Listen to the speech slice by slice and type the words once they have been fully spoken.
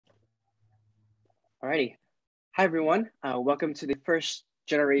Alrighty. Hi, everyone. Welcome to the first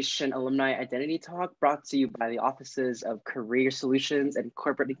generation alumni identity talk brought to you by the Offices of Career Solutions and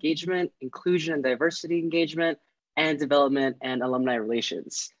Corporate Engagement, Inclusion and Diversity Engagement, and Development and Alumni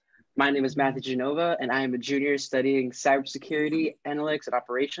Relations. My name is Matthew Genova, and I am a junior studying cybersecurity, analytics, and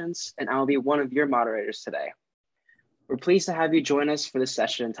operations, and I will be one of your moderators today. We're pleased to have you join us for this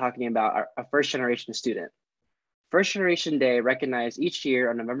session talking about our first generation student. First Generation Day, recognized each year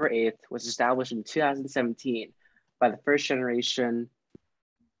on November 8th, was established in 2017 by the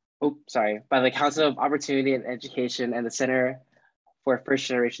by the Council of Opportunity and Education and the Center for First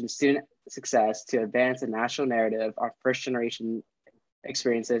Generation Student Success to advance the national narrative of first generation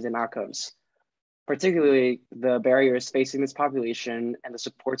experiences and outcomes, particularly the barriers facing this population and the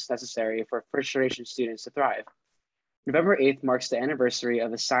supports necessary for first generation students to thrive. November 8th marks the anniversary of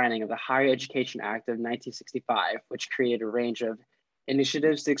the signing of the Higher Education Act of 1965, which created a range of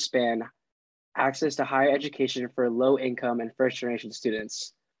initiatives to expand access to higher education for low-income and first-generation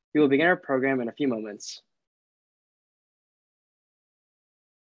students. We will begin our program in a few moments.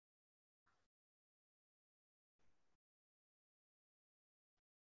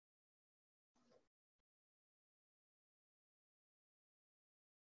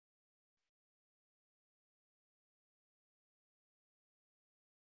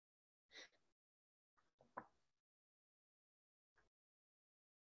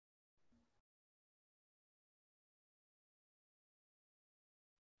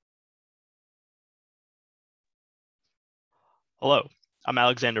 Hello, I'm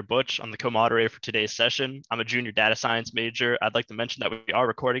Alexander Butch. I'm the co-moderator for today's session. I'm a junior data science major. I'd like to mention that we are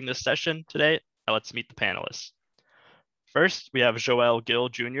recording this session today. Now let's meet the panelists. First, we have Joel Gill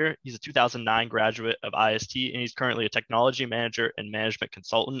Jr. He's a 2009 graduate of IST, and he's currently a technology manager and management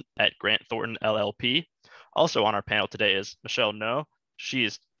consultant at Grant Thornton LLP. Also on our panel today is Michelle No. She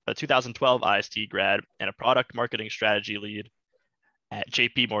is a 2012 IST grad and a product marketing strategy lead at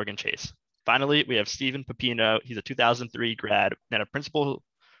JP Morgan Chase. Finally, we have Stephen Pepino. He's a 2003 grad and a principal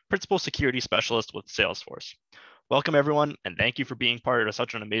security specialist with Salesforce. Welcome, everyone, and thank you for being part of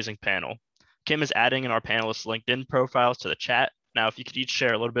such an amazing panel. Kim is adding in our panelists' LinkedIn profiles to the chat. Now, if you could each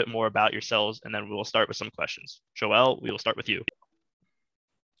share a little bit more about yourselves, and then we will start with some questions. Joel, we will start with you.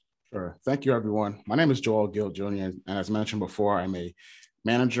 Sure. Thank you, everyone. My name is Joel Gill Jr., and as mentioned before, I'm a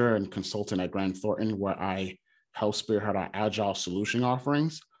manager and consultant at Grant Thornton, where I help spearhead our agile solution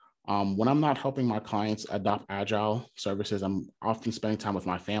offerings. When I'm not helping my clients adopt agile services, I'm often spending time with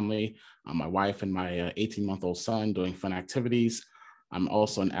my family, my wife and my 18-month-old son doing fun activities. I'm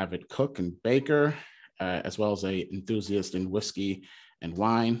also an avid cook and baker, as well as an enthusiast in whiskey and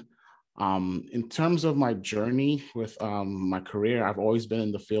wine. In terms of my journey with my career, I've always been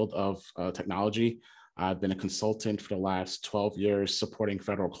in the field of technology. I've been a consultant for the last 12 years, supporting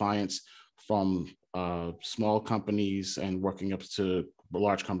federal clients from small companies and working up to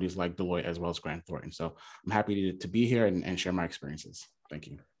large companies like Deloitte as well as Grant Thornton. So I'm happy to be here and share my experiences. Thank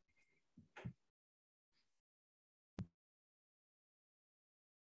you.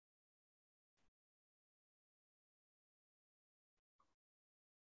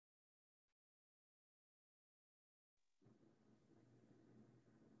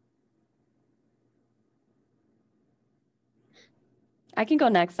 I can go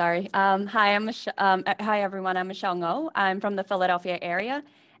next, sorry. Hi, everyone. I'm Michelle Ngo. I'm from the Philadelphia area.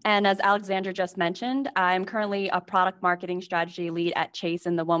 And as Alexander just mentioned, I'm currently a product marketing strategy lead at Chase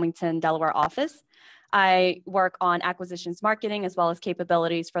in the Wilmington, Delaware office. I work on acquisitions marketing as well as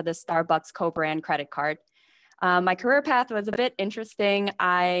capabilities for the Starbucks co-brand credit card. My career path was a bit interesting.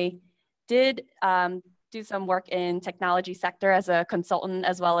 I did do some work in technology sector as a consultant,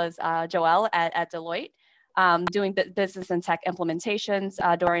 as well as Joel at Deloitte. Doing business and tech implementations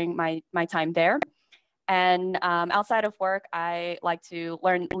during my time there. And outside of work, I like to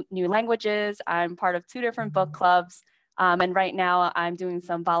learn new languages. I'm part of 2 different book clubs. And right now I'm doing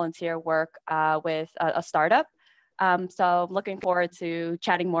some volunteer work with a startup. So looking forward to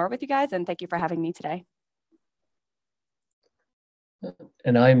chatting more with you guys, and thank you for having me today.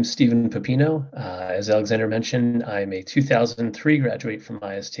 And I'm Stephen Pepino. As Alexander mentioned, I'm a 2003 graduate from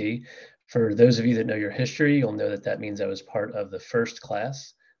IST. For those of you that know your history, you'll know that means I was part of the first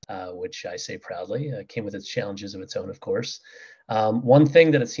class, which I say proudly. Came with its challenges of its own, of course. One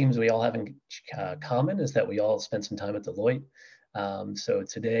thing that it seems we all have in common is that we all spent some time at Deloitte. So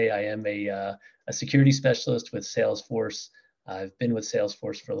today I am a security specialist with Salesforce. I've been with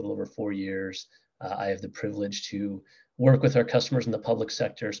Salesforce for a little over 4 years. I have the privilege to work with our customers in the public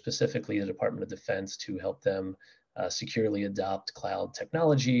sector, specifically the Department of Defense, to help them securely adopt cloud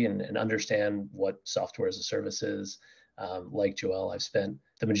technology and understand what software as a service is. Like Joel, I've spent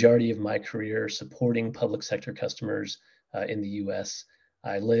the majority of my career supporting public sector customers in the US.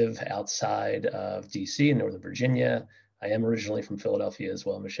 I live outside of DC in Northern Virginia. I am originally from Philadelphia as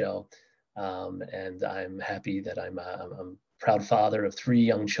well, Michelle. And I'm happy that I'm a proud father of 3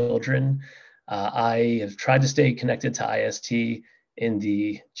 young children. I have tried to stay connected to IST in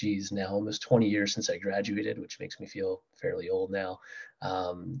the, now almost 20 years since I graduated, which makes me feel fairly old now.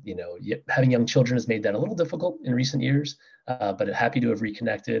 Having young children has made that a little difficult in recent years, but happy to have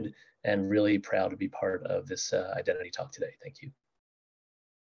reconnected and really proud to be part of this identity talk today. Thank you.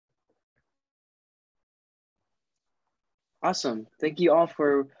 Awesome. Thank you all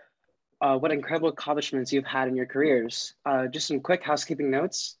for what incredible accomplishments you've had in your careers. Just some quick housekeeping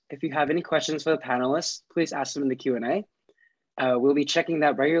notes. If you have any questions for the panelists, please ask them in the Q&A. We'll be checking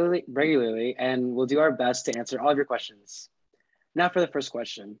that regularly, and we'll do our best to answer all of your questions. Now for the first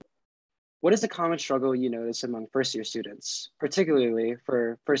question. What is the common struggle you notice among first-year students, particularly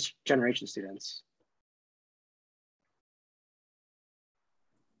for first-generation students?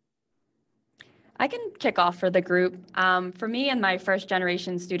 I can kick off for the group. For me and my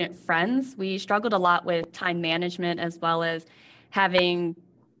first-generation student friends, we struggled a lot with time management as well as having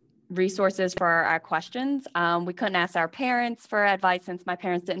resources for our questions. We couldn't ask our parents for advice since my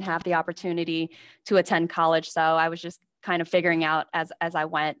parents didn't have the opportunity to attend college. So I was just kind of figuring out as I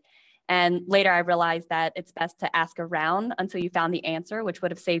went. And later I realized that it's best to ask around until you found the answer, which would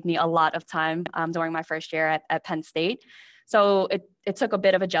have saved me a lot of time during my first year at Penn State. So it took a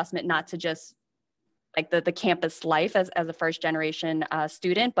bit of adjustment not to just like the campus life as a first generation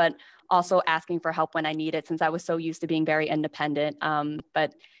student, but also asking for help when I need it since I was so used to being very independent.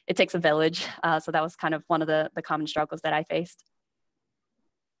 But it takes a village. So that was kind of one of the common struggles that I faced.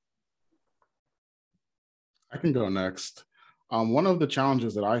 I can go next. One of the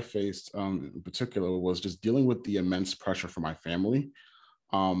challenges that I faced in particular was just dealing with the immense pressure from my family.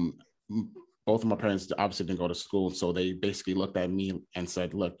 Both of my parents obviously didn't go to school, so they basically looked at me and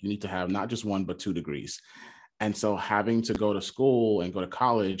said, look, you need to have not just 1, but 2 degrees. And so having to go to school and go to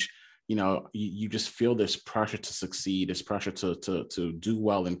college, you just feel this pressure to succeed, this pressure to do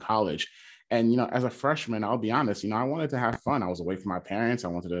well in college. And, as a freshman, I'll be honest, I wanted to have fun. I was away from my parents. I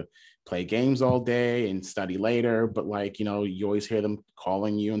wanted to play games all day and study later. But you always hear them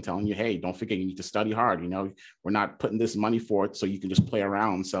calling you and telling you, hey, don't forget, you need to study hard. We're not putting this money for it so you can just play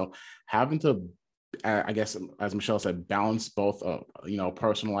around. So having to, I guess, as Michelle said, balance both,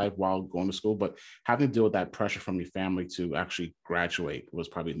 personal life while going to school, but having to deal with that pressure from your family to actually graduate was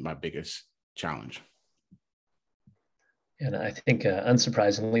probably my biggest challenge. And I think,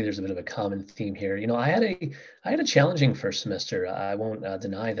 unsurprisingly, there's a bit of a common theme here. I had a challenging first semester. I won't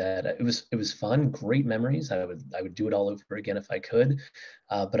deny that. It was fun, great memories. I would do it all over again if I could.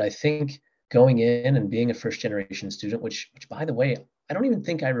 But I think going in and being a first generation student, which by the way, I don't even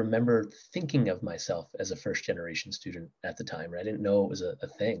think I remember thinking of myself as a first generation student at the time. Right? I didn't know it was a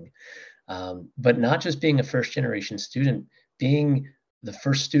thing. But not just being a first generation student, being the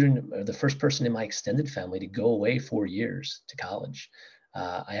first student or the first person in my extended family to go away 4 years to college.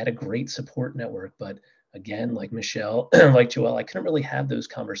 I had a great support network, but again, like Michelle, like Joelle, I couldn't really have those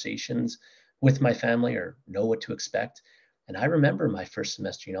conversations with my family or know what to expect. And I remember my first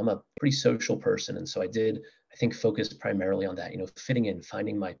semester, I'm a pretty social person. And so I think, focus primarily on that, fitting in,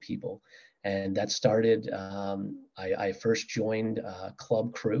 finding my people. And that started, I first joined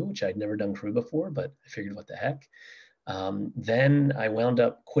club crew, which I'd never done crew before, but I figured what the heck. Then I wound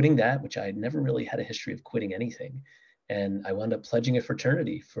up quitting that, which I had never really had a history of quitting anything. And I wound up pledging a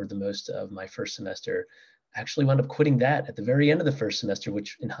fraternity for the most of my first semester. I actually wound up quitting that at the very end of the first semester,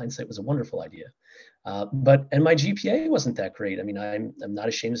 which in hindsight was a wonderful idea. And my GPA wasn't that great. I mean, I'm not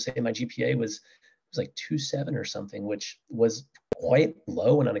ashamed to say my GPA was like 2.7 or something, which was quite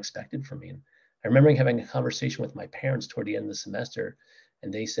low and unexpected for me. And I remember having a conversation with my parents toward the end of the semester,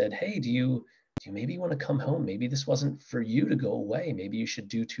 and they said, hey, do you maybe want to come home? Maybe this wasn't for you to go away. Maybe you should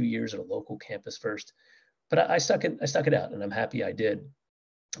do 2 years at a local campus first. But I stuck it out, and I'm happy I did.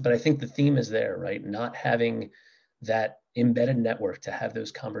 But I think the theme is there, right? Not having that embedded network to have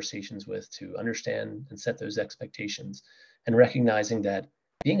those conversations with, to understand and set those expectations, and recognizing that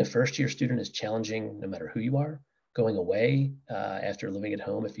being a first-year student is challenging no matter who you are. Going away after living at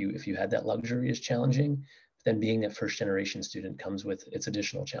home, if you had that luxury, is challenging. Then being that first-generation student comes with its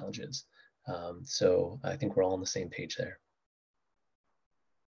additional challenges. So I think we're all on the same page there.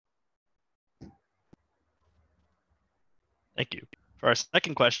 Thank you. For our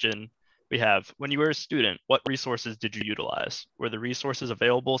second question, we have, when you were a student, what resources did you utilize? Were the resources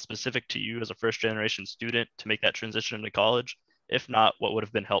available specific to you as a first generation student to make that transition into college? If not, what would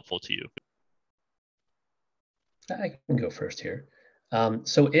have been helpful to you? I can go first here.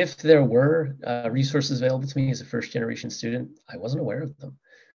 So if there were resources available to me as a first generation student, I wasn't aware of them.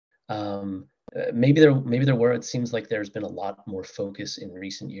 Maybe there were. It seems like there's been a lot more focus in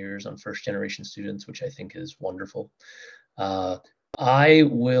recent years on first generation students, which I think is wonderful. I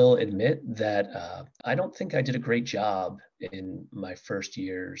will admit that I don't think I did a great job in my first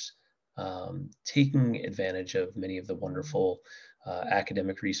years taking advantage of many of the wonderful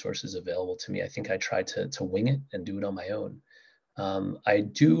academic resources available to me. I think I tried to wing it and do it on my own. I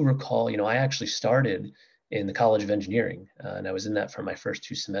do recall, I actually started in the College of Engineering, and I was in that for my first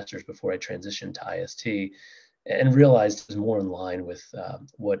 2 semesters before I transitioned to IST, and realized it was more in line with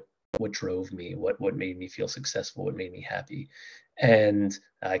what drove me, what made me feel successful, what made me happy. And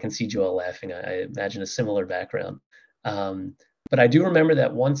I can see Joel laughing. I imagine a similar background. But I do remember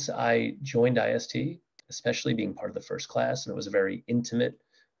that once I joined IST, especially being part of the first class, and it was a very intimate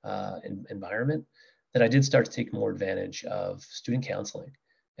environment, that I did start to take more advantage of student counseling.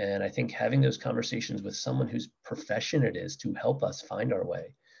 And I think having those conversations with someone whose profession it is to help us find our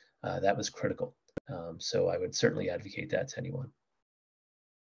way, that was critical. So I would certainly advocate that to anyone.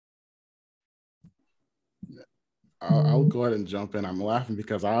 I'll go ahead and jump in. I'm laughing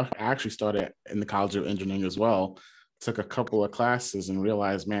because I actually started in the College of Engineering as well. Took a couple of classes and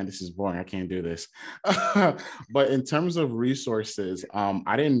realized, man, this is boring. I can't do this. But in terms of resources,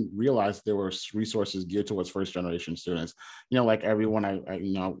 I didn't realize there were resources geared towards first generation students. Like everyone,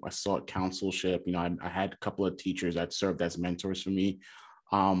 I sought counselship. I had a couple of teachers that served as mentors for me.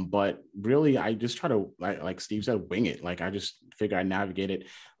 But really, I just try to, like Steve said, wing it. Like I just figure I navigate it.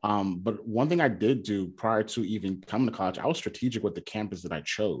 But one thing I did do prior to even coming to college, I was strategic with the campus that I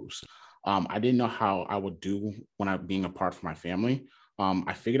chose. I didn't know how I would do when I being apart from my family.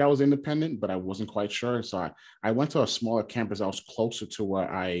 I figured I was independent, but I wasn't quite sure. So I went to a smaller campus that was closer to where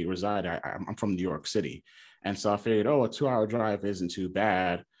I reside. I'm from New York City. And so I figured, a 2-hour drive isn't too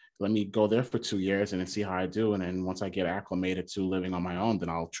bad. Let me go there for 2 years and then see how I do. And then once I get acclimated to living on my own, then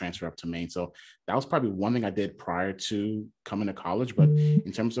I'll transfer up to Maine. So that was probably one thing I did prior to coming to college. But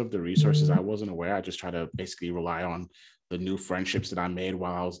in terms of the resources, I wasn't aware. I just try to basically rely on the new friendships that I made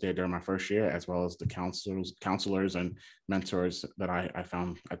while I was there during my first year, as well as the counselors and mentors that I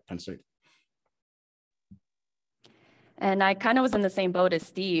found at Penn State. And I kind of was in the same boat as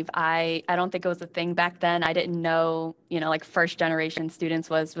Steve. I don't think it was a thing back then. I didn't know, like first generation students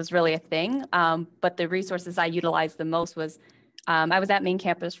was really a thing. But the resources I utilized the most was, I was at main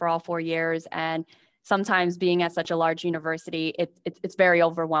campus for all 4 years, and sometimes being at such a large university, it's very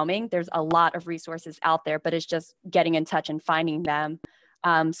overwhelming. There's a lot of resources out there, but it's just getting in touch and finding them.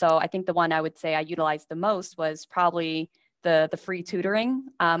 So I think the one I would say I utilized the most was probably the free tutoring.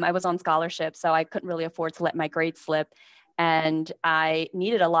 I was on scholarship, so I couldn't really afford to let my grades slip. And I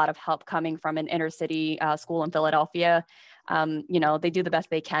needed a lot of help coming from an inner city school in Philadelphia. They do the best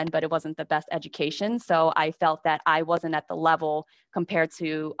they can, but it wasn't the best education. So I felt that I wasn't at the level compared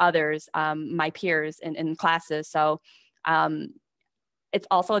to others, my peers in classes. So it's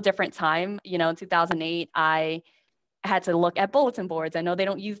also a different time. In 2008, I had to look at bulletin boards. I know they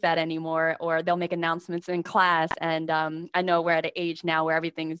don't use that anymore, or they'll make announcements in class. And I know we're at an age now where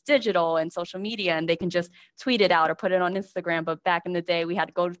everything is digital and social media, and they can just tweet it out or put it on Instagram. But back in the day, we had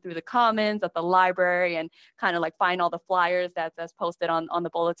to go through the comments at the library and kind of like find all the flyers that's posted on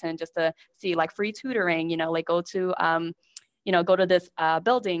the bulletin just to see like free tutoring, like go to this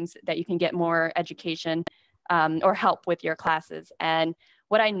buildings that you can get more education or help with your classes. And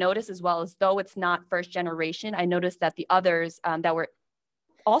what I noticed as well is, though it's not first generation, I noticed that the others that were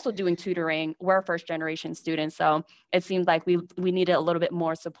also doing tutoring were first generation students. So it seemed like we needed a little bit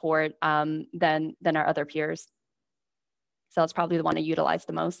more support than our other peers. So it's probably the one I utilized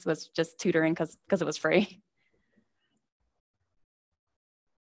the most, was just tutoring because it was free.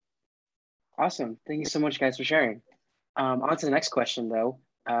 Awesome. Thank you so much, guys, for sharing. On to the next question, though.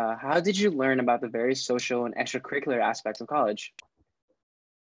 How did you learn about the various social and extracurricular aspects of college?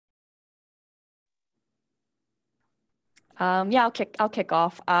 Yeah, I'll kick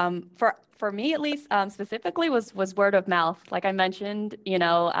off. For me, at least, specifically was word of mouth. Like I mentioned,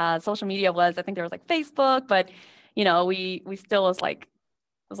 social media was, I think there was like Facebook, but we still was like,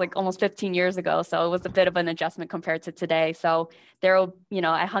 it was like almost 15 years ago. So it was a bit of an adjustment compared to today. So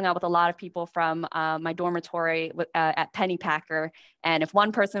I hung out with a lot of people from my dormitory at Pennypacker. And if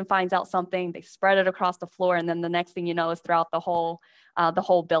one person finds out something, they spread it across the floor. And then the next thing you know is throughout the whole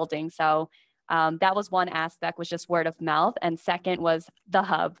building. So that was one aspect, was just word of mouth. And second was the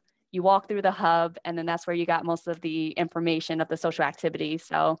hub. You walk through the hub, and then that's where you got most of the information of the social activities.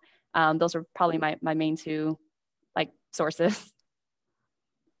 So those are probably my main two sources.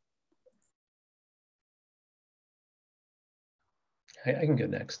 I can go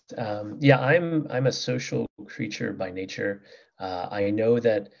next. Yeah, I'm a social creature by nature. I know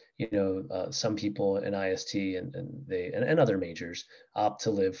that some people in IST and other majors opt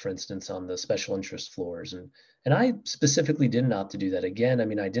to live, for instance, on the special interest floors, and I specifically didn't opt to do that. Again, I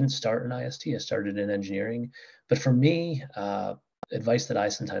mean, I didn't start in IST. I started in engineering, but for me, advice that I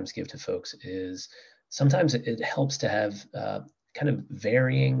sometimes give to folks is sometimes it helps to have kind of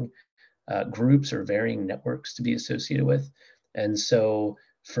varying groups or varying networks to be associated with. And so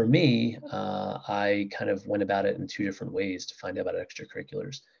for me, I kind of went about it in two different ways to find out about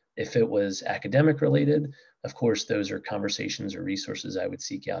extracurriculars. If it was academic related, of course, those are conversations or resources I would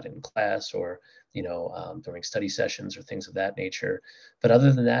seek out in class or, during study sessions or things of that nature. But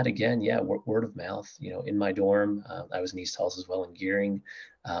other than that, again, yeah, word of mouth. In my dorm, I was in East Halls as well in Gearing,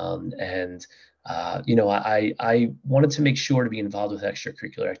 I wanted to make sure to be involved with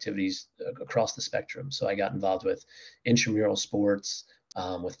extracurricular activities across the spectrum. So I got involved with intramural sports,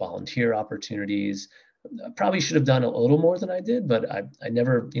 with volunteer opportunities. I probably should have done a little more than I did, but I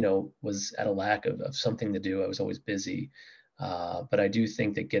never, was at a lack of something to do. I was always busy. But I do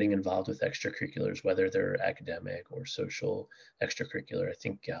think that getting involved with extracurriculars, whether they're academic or social extracurricular, I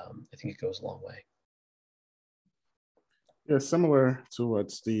think it goes a long way. Yeah, similar to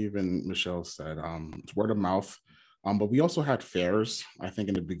what Steve and Michelle said. It's word of mouth, but we also had fairs. I think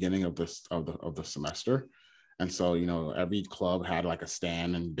in the beginning of the semester, and so every club had like a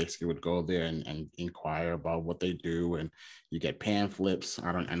stand, and basically would go there and inquire about what they do, and you get pamphlets.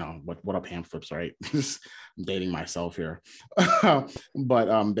 I know what are pamphlets, right? I'm dating myself here,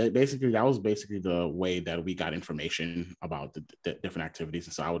 but basically that was basically the way that we got information about the different activities.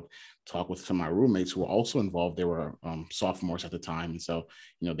 And so I would talk with some of my roommates who were also involved. They were sophomores at the time, and so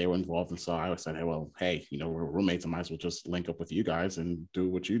they were involved. And so I said, hey, we're roommates. I might as well just link up with you guys and do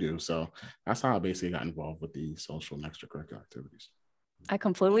what you do. So that's how I basically got involved with the social and extracurricular activities. I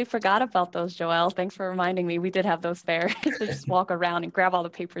completely forgot about those, Joelle. Thanks for reminding me. We did have those fairs to just walk around and grab all the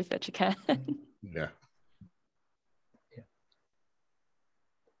papers that you can. Yeah.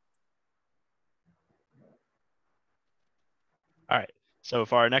 All right. So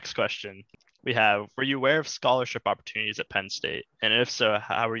for our next question, we have, were you aware of scholarship opportunities at Penn State? And if so,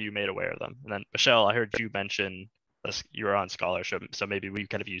 how were you made aware of them? And then Michelle, I heard you mention you were on scholarship. So maybe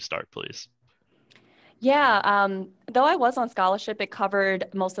you start, please. Yeah, though I was on scholarship, it covered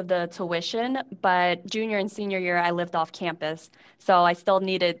most of the tuition, but junior and senior year, I lived off campus. So I still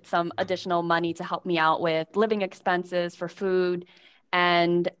needed some additional money to help me out with living expenses for food.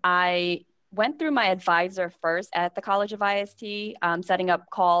 And I went through my advisor first at the College of IST, setting up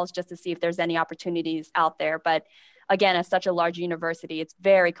calls just to see if there's any opportunities out there. But again, as such a large university, it's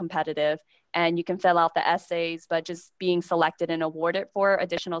very competitive. And you can fill out the essays, but just being selected and awarded for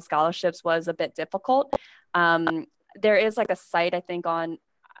additional scholarships was a bit difficult. There is like a site, I think I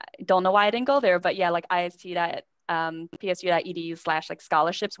don't know why I didn't go there, but yeah, like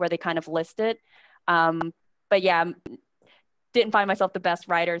ist.psu.edu/scholarships where they kind of list it. But yeah, didn't find myself the best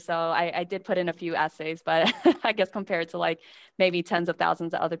writer. So I did put in a few essays, but I guess compared to like maybe tens of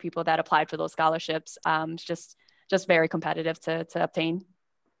thousands of other people that applied for those scholarships, it's just very competitive to obtain.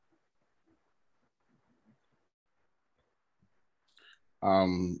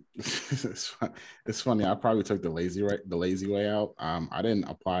 It's funny. I probably took the lazy way out. I didn't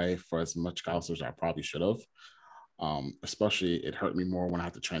apply for as much scholarships as I probably should have. Especially it hurt me more when I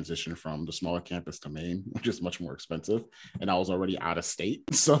had to transition from the smaller campus to Maine, which is much more expensive, and I was already out of state.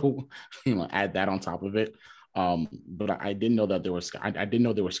 So add that on top of it. But I didn't know that I didn't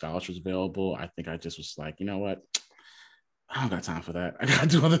know there were scholarships available. I think I just was like, you know what? I don't got time for that. I got to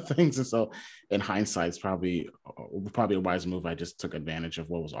do other things. And so in hindsight, it's probably a wise move. I just took advantage of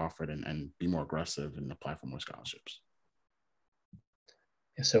what was offered and be more aggressive and apply for more scholarships.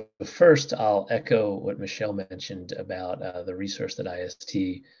 So first, I'll echo what Michelle mentioned about the resource that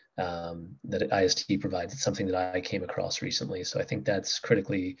IST provides. It's something that I came across recently. So I think that's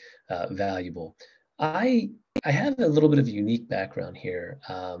critically valuable. I have a little bit of a unique background here.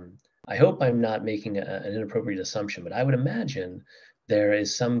 I hope I'm not making an inappropriate assumption, but I would imagine there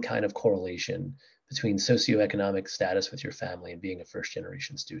is some kind of correlation between socioeconomic status with your family and being a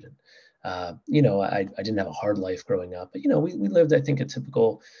first-generation student. I didn't have a hard life growing up, but we lived, I think, a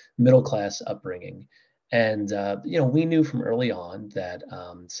typical middle-class upbringing. And we knew from early on that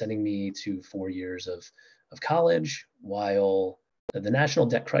sending me to 4 years of college, while the national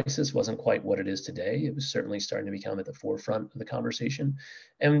debt crisis wasn't quite what it is today, it was certainly starting to become at the forefront of the conversation.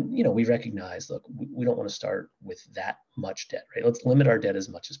 And, we recognize, look, we don't want to start with that much debt, right? Let's limit our debt as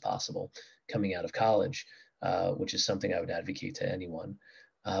much as possible coming out of college, which is something I would advocate to anyone.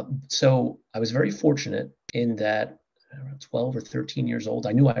 So I was very fortunate in that around 12 or 13 years old,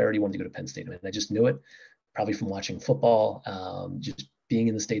 I knew I already wanted to go to Penn State. I mean, I just knew it, probably from watching football, just being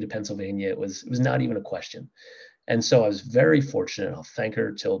in the state of Pennsylvania. It was not even a question. And so I was very fortunate. I'll thank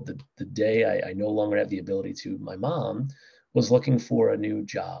her till the day I no longer have the ability to. My mom was looking for a new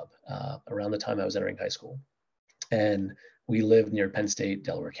job around the time I was entering high school. And we lived near Penn State,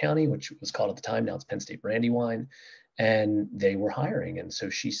 Delaware County, which was called at the time, now it's Penn State Brandywine, and they were hiring. And so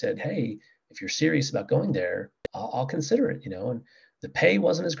she said, hey, if you're serious about going there, I'll consider it, you know. And the pay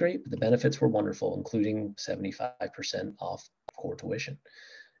wasn't as great, but the benefits were wonderful, including 75% off core tuition.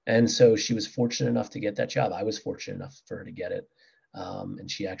 And so she was fortunate enough to get that job. I was fortunate enough for her to get it. And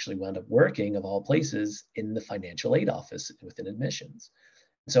she actually wound up working, of all places, in the financial aid office within admissions.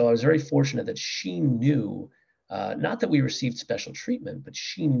 So I was very fortunate that she knew, not that we received special treatment, but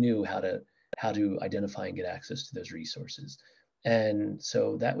she knew how to identify and get access to those resources. And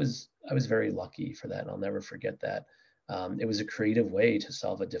so I was very lucky for that. And I'll never forget that. It was a creative way to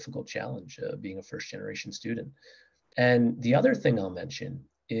solve a difficult challenge, being a first generation student. And the other thing I'll mention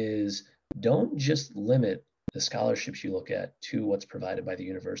is don't just limit the scholarships you look at to what's provided by the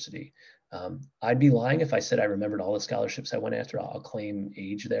university. I'd be lying if I said I remembered all the scholarships I went after. I'll claim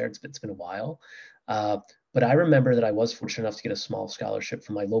age there. It's been a while. But I remember that I was fortunate enough to get a small scholarship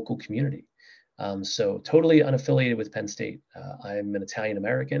from my local community. So totally unaffiliated with Penn State. I'm an Italian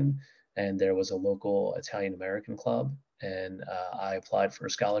American, and there was a local Italian American club, and I applied for a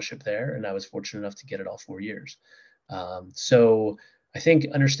scholarship there, and I was fortunate enough to get it all 4 years. So I think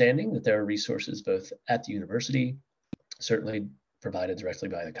understanding that there are resources both at the university, certainly provided directly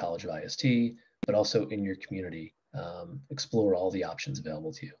by the College of IST, but also in your community, explore all the options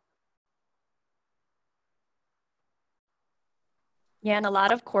available to you. Yeah, and a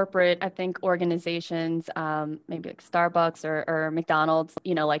lot of corporate, I think, organizations, maybe like Starbucks or McDonald's,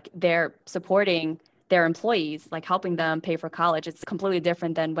 you know, like they're supporting their employees, like helping them pay for college. It's completely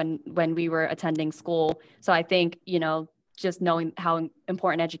different than when we were attending school. So I think, you know, just knowing how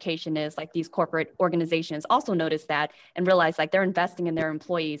important education is, like these corporate organizations also notice that and realize like they're investing in their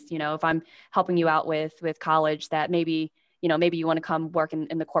employees. You know, if I'm helping you out with college, that maybe, you know, maybe you want to come work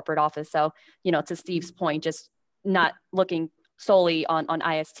in the corporate office. So, you know, to Steve's point, just not looking solely on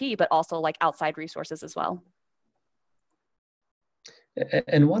IST, but also like outside resources as well.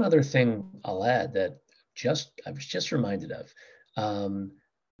 And one other thing I'll add that I was just reminded of.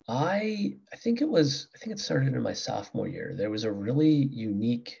 I think it started in my sophomore year. There was a really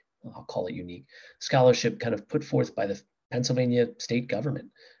unique, I'll call it unique, scholarship kind of put forth by the Pennsylvania state government.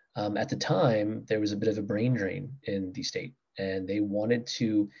 At the time, there was a bit of a brain drain in the state, and they wanted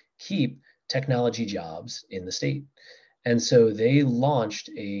to keep technology jobs in the state. And so they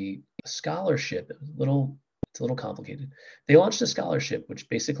launched a scholarship. It's a little complicated. They launched a scholarship which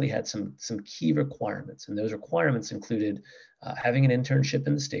basically had some key requirements, and those requirements included having an internship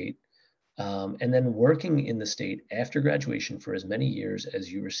in the state, and then working in the state after graduation for as many years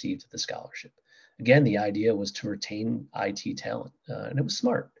as you received the scholarship. Again, the idea was to retain IT talent, and it was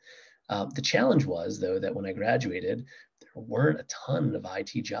smart. The challenge was, though, that when I graduated, there weren't a ton of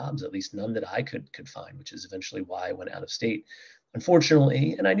IT jobs, at least none that I could find, which is eventually why I went out of state.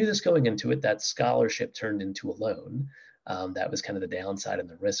 Unfortunately, and I knew this going into it, that scholarship turned into a loan. That was kind of the downside and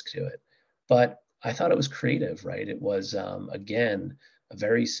the risk to it. But I thought it was creative, right? It was, again, a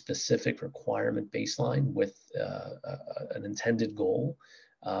very specific requirement baseline with an intended goal.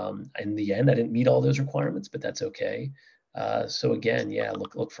 In the end, I didn't meet all those requirements, but that's okay. So again, yeah,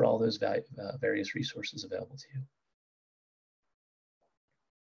 look for all those various resources available to you.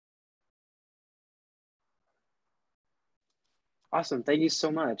 Awesome. Thank you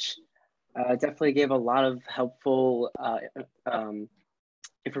so much. Definitely gave a lot of helpful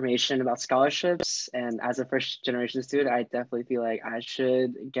information about scholarships. And as a first generation student, I definitely feel like I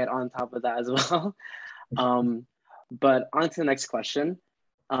should get on top of that as well. But on to the next question.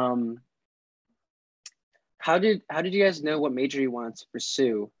 How did you guys know what major you wanted to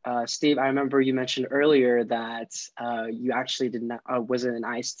pursue? Steve, I remember you mentioned earlier that you actually wasn't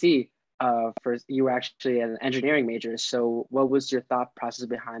an IST. You were actually an engineering major. So what was your thought process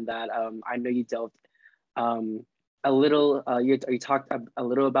behind that? I know you delved a little, you talked a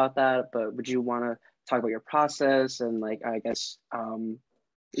little about that, but would you want to talk about your process and like, I guess,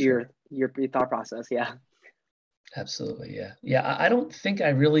 your thought process? Yeah. Absolutely. Yeah. Yeah. I don't think I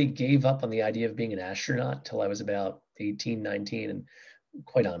really gave up on the idea of being an astronaut till I was about 18, 19. And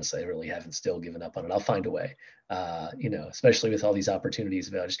quite honestly, I really haven't still given up on it. I'll find a way, you know, especially with all these opportunities,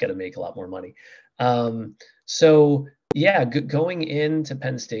 but I just got to make a lot more money. So yeah, going into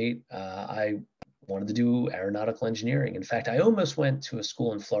Penn State, I wanted to do aeronautical engineering. In fact, I almost went to a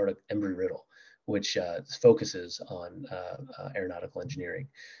school in Florida, Embry-Riddle, which focuses on aeronautical engineering.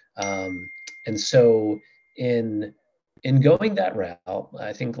 And so in going that route,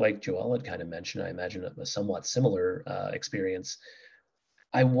 I think like Joel had kind of mentioned, I imagine a somewhat similar experience.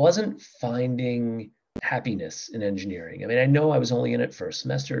 I wasn't finding happiness in engineering. I mean, I know I was only in it for a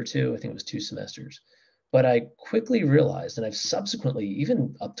semester or two. I think it was 2 semesters. But I quickly realized, and I've subsequently,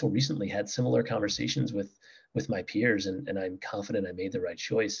 even up till recently, had similar conversations with my peers, and I'm confident I made the right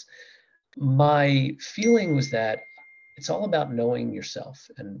choice. My feeling was that it's all about knowing yourself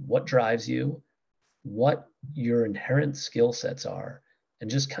and what drives you, what your inherent skill sets are, and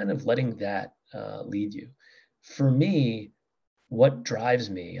just kind of letting that lead you. For me, what drives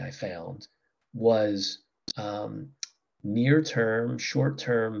me, I found, was near-term,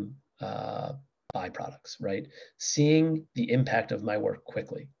 short-term byproducts, right? Seeing the impact of my work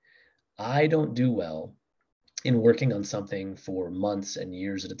quickly. I don't do well in working on something for months and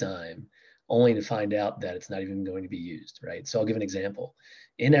years at a time, only to find out that it's not even going to be used, right? So I'll give an example.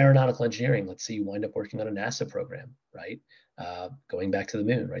 In aeronautical engineering, let's say you wind up working on a NASA program, right? Going back to the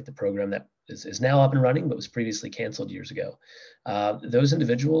moon, right? The program that is now up and running, but was previously canceled years ago. Those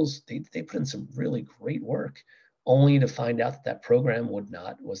individuals, they put in some really great work, only to find out that that program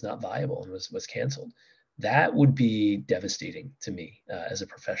was not viable and was canceled. That would be devastating to me as a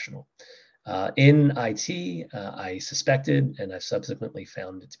professional. In IT, I suspected, and I've subsequently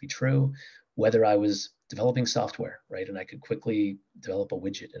found it to be true, whether I was developing software, right, and I could quickly develop a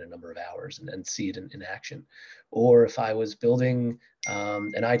widget in a number of hours and see it in action, or if I was building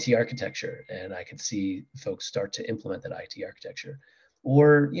an IT architecture and I could see folks start to implement that IT architecture,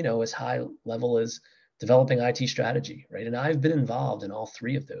 or, you know, as high level as developing IT strategy, right? And I've been involved in all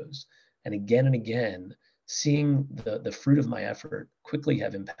 3 of those, and again, seeing the fruit of my effort quickly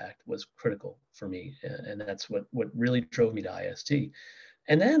have impact was critical for me. And that's what really drove me to IST.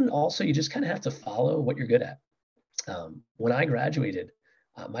 And then also you just kind of have to follow what you're good at. When I graduated,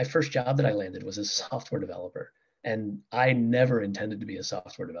 my first job that I landed was as a software developer. And I never intended to be a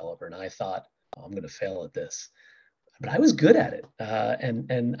software developer. And I thought, oh, I'm going to fail at this. But I was good at it.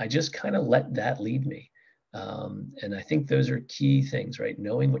 And I just kind of let that lead me. And I think those are key things, right?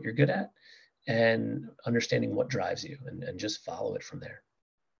 Knowing what you're good at and understanding what drives you, and just follow it from there.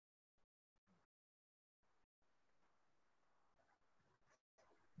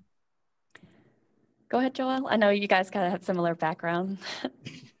 Go ahead, Joel. I know you guys kind of have similar background.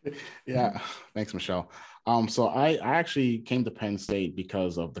 Yeah, thanks, Michelle. So I actually came to Penn State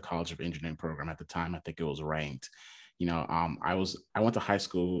because of the College of Engineering program at the time. I think it was ranked. You know, I went to high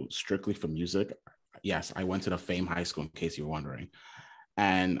school strictly for music. Yes, I went to the Fame High School, in case you're wondering.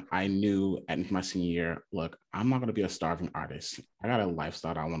 And I knew at my senior year, look, I'm not going to be a starving artist. I got a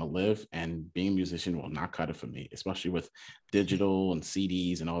lifestyle I want to live, and being a musician will not cut it for me, especially with digital and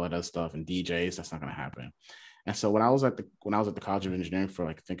CDs and all that other stuff and DJs. That's not going to happen. And so when I was at the College of Engineering for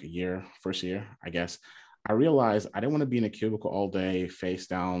like, I think first year, I guess, I realized I didn't want to be in a cubicle all day, face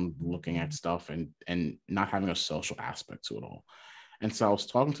down, looking at stuff and not having a social aspect to it all. And so I was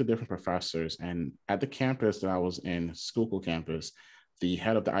talking to different professors, and at the campus that I was in, Schuylkill campus, the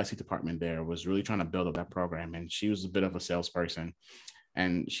head of the IC department there was really trying to build up that program. And she was a bit of a salesperson.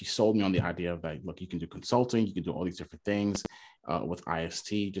 And she sold me on the idea of like, look, you can do consulting, you can do all these different things with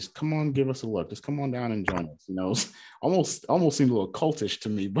IST. Just come on, give us a look. Just come on down and join us. You know, almost seemed a little cultish to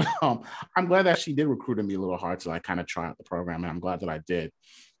me, but I'm glad that she did recruit me a little hard to like kind of try out the program. And I'm glad that I did.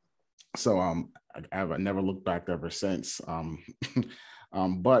 So I've never looked back ever since.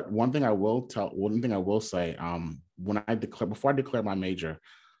 But one thing I will say, before I declared my major,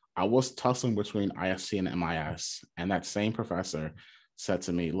 I was tussling between IST and MIS, and that same professor said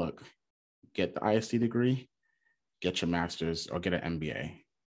to me, look, get the IST degree, get your master's, or get an MBA.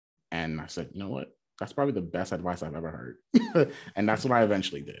 And I said, you know what? That's probably the best advice I've ever heard. And that's what I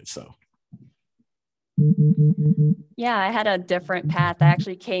eventually did. So. Yeah, I had a different path. I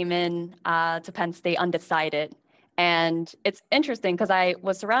actually came in to Penn State undecided. And it's interesting because I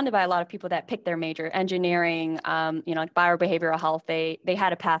was surrounded by a lot of people that picked their major, engineering, like biobehavioral health. They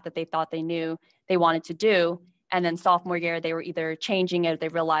had a path that they thought they knew they wanted to do. And then sophomore year, they were either changing it, or they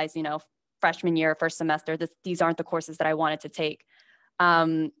realized, freshman year, first semester, these aren't the courses that I wanted to take.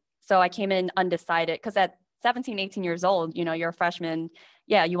 So I came in undecided because at 17, 18 years old, you're a freshman.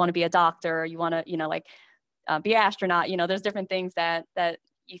 Yeah, you want to be a doctor, you want to, be an astronaut. There's different things that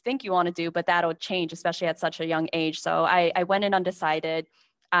you think you want to do, but that'll change, especially at such a young age. So I went in undecided.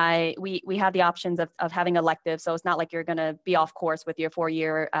 We have the options of having electives. So it's not like you're going to be off course with your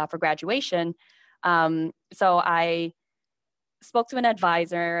 4-year for graduation. So I spoke to an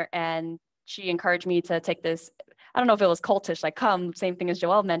advisor, and she encouraged me to take this I don't know if it was cultish, like come, same thing as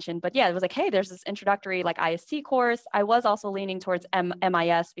Joelle mentioned, but yeah, it was like, hey, there's this introductory like IST course. I was also leaning towards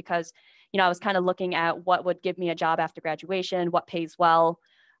MIS because, I was kind of looking at what would give me a job after graduation, what pays well.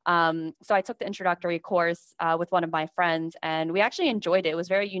 So I took the introductory course with one of my friends, and we actually enjoyed it. It was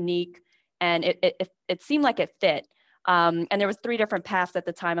very unique, and it seemed like it fit. And there was 3 different paths at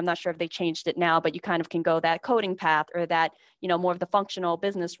the time. I'm not sure if they changed it now, but you kind of can go that coding path or that, more of the functional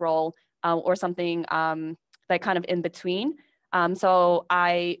business role or something like kind of in between. So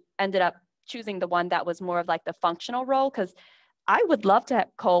I ended up choosing the one that was more of like the functional role, because I would love to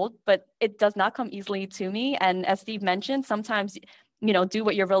code, but it does not come easily to me. And as Steve mentioned, sometimes, do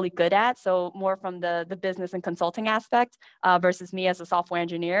what you're really good at. So more from the business and consulting aspect versus me as a software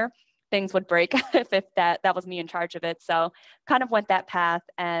engineer, things would break if that was me in charge of it. So kind of went that path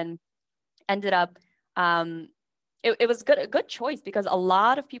and ended up, it was a good choice, because a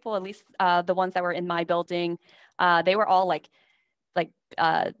lot of people, at least the ones that were in my building, they were all like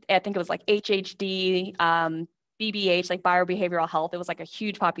I think it was like HHD, BBH, like biobehavioral health. It was like a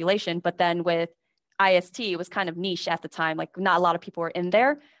huge population. But then with IST, it was kind of niche at the time. Like not a lot of people were in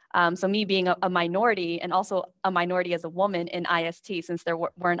there. So me being a minority, and also a minority as a woman in IST, since there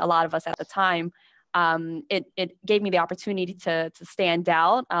weren't a lot of us at the time, it gave me the opportunity to stand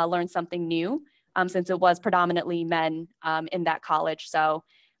out, learn something new, since it was predominantly men in that college. So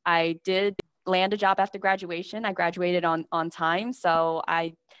I did land a job after graduation. I graduated on time. So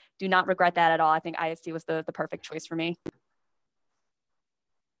I do not regret that at all. I think IST was the perfect choice for me.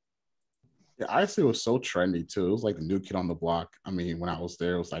 Yeah, IST was so trendy too. It was like the new kid on the block. I mean, when I was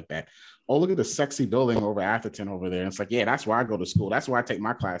there, it was like that. Oh, look at the sexy building over Atherton over there. And it's like, yeah, that's where I go to school. That's where I take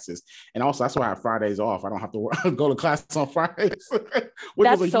my classes. And also, that's why I have Fridays off. I don't have to go to class on Fridays.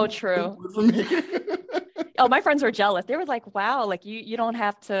 That's so true. For me. Oh, my friends were jealous. They were like, wow, like you don't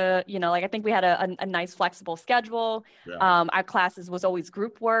have to, like I think we had a nice flexible schedule. Yeah. Our classes was always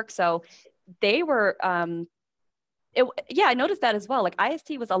group work. So they were, I noticed that as well. Like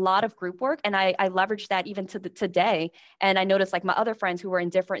IST was a lot of group work, and I leveraged that even to today. And I noticed like my other friends who were in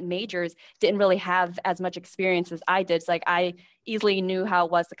different majors didn't really have as much experience as I did. It's like I easily knew how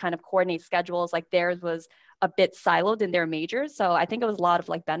it was to kind of coordinate schedules. Like theirs was a bit siloed in their majors. So I think it was a lot of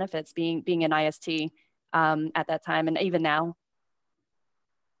like benefits being in IST at that time, and even now.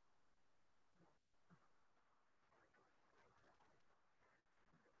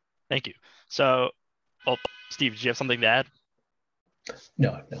 Thank you. So, Steve, do you have something to add?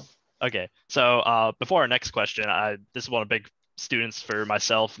 No. Okay. So before our next question, this is one of the big students for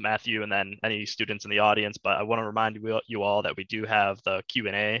myself, Matthew, and then any students in the audience, but I want to remind you all that we do have the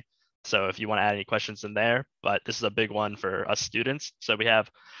Q&A. So if you want to add any questions in there, but this is a big one for us students. So we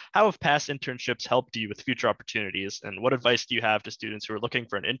have, how have past internships helped you with future opportunities? And what advice do you have to students who are looking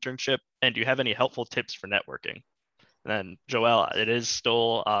for an internship? And do you have any helpful tips for networking? And then Joelle, it is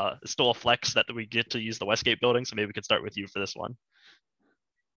still a flex that we get to use the Westgate building. So maybe we could start with you for this one.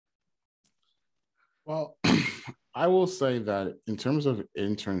 Well, I will say that in terms of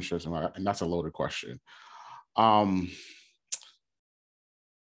internships, and that's a loaded question.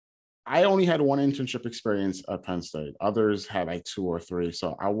 I only had one internship experience at Penn State. Others had like 2 or 3.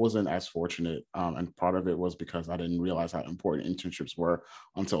 So I wasn't as fortunate. And part of it was because I didn't realize how important internships were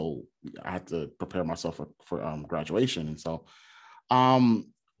until I had to prepare myself for graduation. And so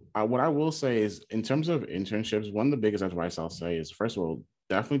what I will say is, in terms of internships, one of the biggest advice I'll say is, first of all,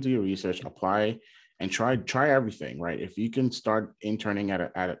 definitely do your research, apply, and try everything, right? If you can start interning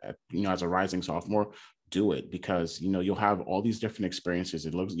at as a rising sophomore, do it, because you'll have all these different experiences.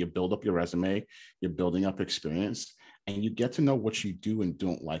 You build up your resume, you're building up experience, and you get to know what you do and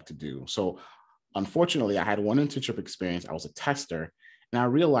don't like to do. So unfortunately, I had one internship experience. I was a tester, and I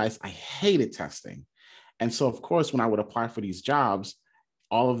realized I hated testing. And so of course, when I would apply for these jobs,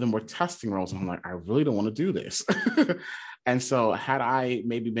 all of them were testing roles. And I'm like, I really don't want to do this. And so had I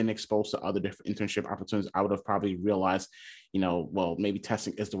maybe been exposed to other different internship opportunities, I would have probably realized, well, maybe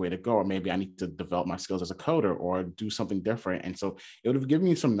testing is the way to go, or maybe I need to develop my skills as a coder or do something different. And so it would have given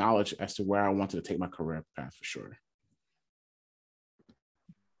me some knowledge as to where I wanted to take my career path for sure.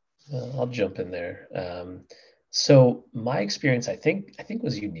 I'll jump in there. So my experience, I think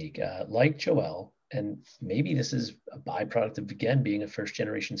was unique. Like Joelle, and maybe this is a byproduct of, again, being a first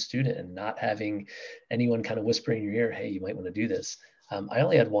generation student and not having anyone kind of whispering in your ear, hey, you might want to do this. I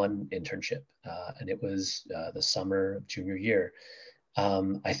only had one internship, and it was the summer of junior year.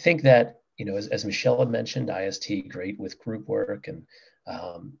 I think that, as Michelle had mentioned, IST, great with group work, and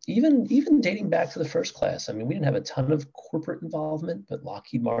even dating back to the first class. I mean, we didn't have a ton of corporate involvement, but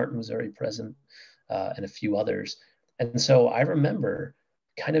Lockheed Martin was very present, and a few others. And so I remember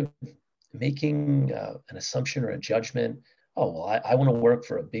kind of making an assumption or a judgment. Oh, well, I want to work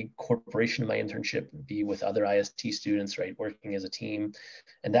for a big corporation in my internship and be with other IST students, right, working as a team.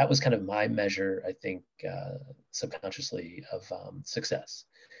 And that was kind of my measure, I think, subconsciously of success.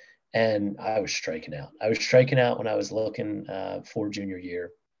 And I was striking out. I was striking out when I was looking for junior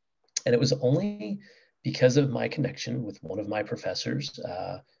year. And it was only because of my connection with one of my professors.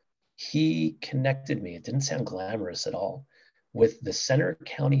 He connected me, it didn't sound glamorous at all, with the Center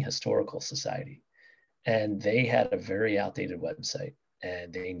County Historical Society. And they had a very outdated website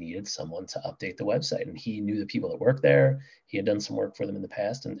and they needed someone to update the website. And he knew the people that worked there. He had done some work for them in the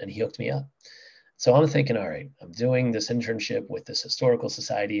past and he hooked me up. So I'm thinking, all right, I'm doing this internship with this historical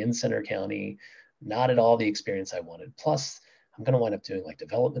society in Center County, not at all the experience I wanted. Plus, I'm going to wind up doing like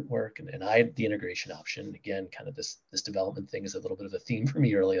development work. And I had the integration option. Again, kind of this development thing is a little bit of a theme for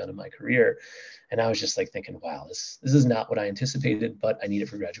me early on in my career. And I was just like thinking, wow, this is not what I anticipated, but I need it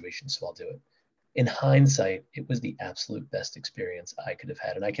for graduation, so I'll do it. In hindsight, it was the absolute best experience I could have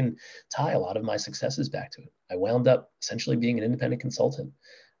had. And I can tie a lot of my successes back to it. I wound up essentially being an independent consultant.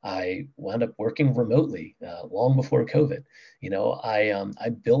 I wound up working remotely long before COVID. You know, I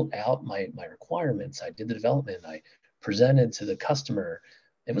built out my requirements. I did the development. I presented to the customer.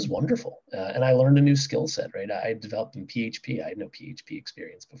 It was wonderful. And I learned a new skill set, right? I developed in PHP. I had no PHP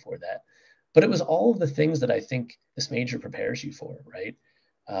experience before that. But it was all of the things that I think this major prepares you for, right?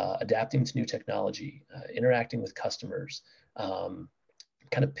 Adapting to new technology, interacting with customers,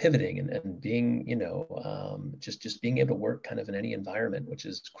 kind of pivoting and being, you know, just being able to work kind of in any environment, which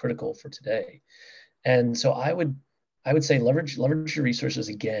is critical for today. And so I would say leverage your resources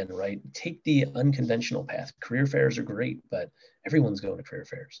again, right? Take the unconventional path. Career fairs are great, but everyone's going to career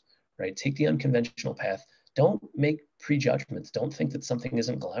fairs, right? Take the unconventional path. Don't make prejudgments. Don't think that something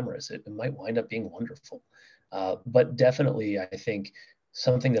isn't glamorous. It might wind up being wonderful. But definitely, I think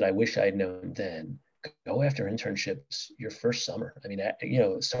something that I wish I had known then, go after internships your first summer. I mean, you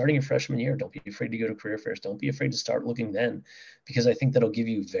know, starting your freshman year, don't be afraid to go to career fairs. Don't be afraid to start looking then, because I think that'll give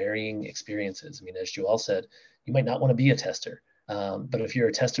you varying experiences. I mean, as Joel said, you might not want to be a tester, but if you're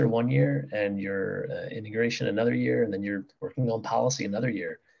a tester one year and you're integration another year, and then you're working on policy another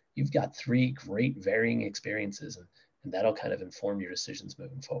year, you've got 3 great varying experiences, and that'll kind of inform your decisions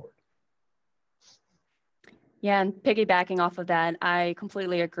moving forward. Yeah, and piggybacking off of that, I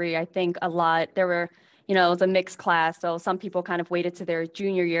completely agree. I think a lot, there were, you know, it was a mixed class. So some people kind of waited to their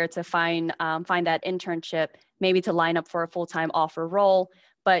junior year to find that internship, maybe to line up for a full-time offer role.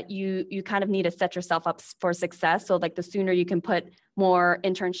 But you kind of need to set yourself up for success. So like the sooner you can put more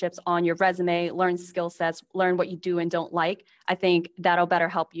internships on your resume, learn skill sets, learn what you do and don't like, I think that'll better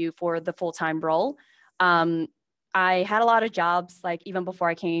help you for the full-time role. I had a lot of jobs, like even before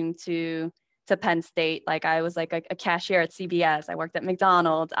I came to Penn State. Like I was like a cashier at CBS. I worked at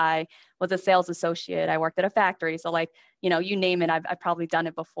McDonald's. I was a sales associate. I worked at a factory. So like, you know, you name it, I've probably done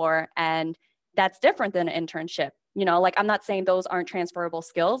it before. And that's different than an internship. You know, like I'm not saying those aren't transferable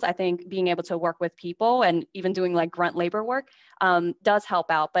skills. I think being able to work with people and even doing like grunt labor work does help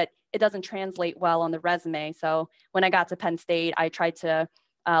out, but it doesn't translate well on the resume. So when I got to Penn State, I tried to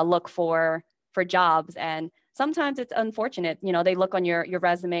look for jobs, and sometimes it's unfortunate, you know, they look on your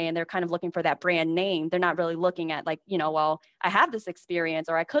resume and they're kind of looking for that brand name. They're not really looking at like, you know, well, I have this experience,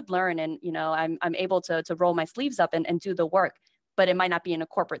 or I could learn, and, you know, I'm able to roll my sleeves up and do the work, but it might not be in a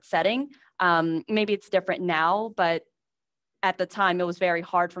corporate setting. Maybe it's different now, but at the time it was very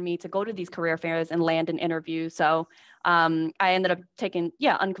hard for me to go to these career fairs and land an interview. So I ended up taking,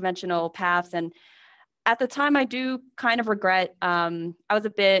 unconventional paths. And at the time I do kind of regret, I was a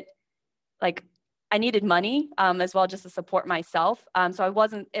bit like, I needed money as well, just to support myself. So I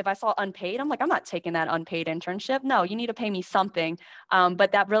wasn't, if I saw unpaid, I'm like, I'm not taking that unpaid internship. No, you need to pay me something.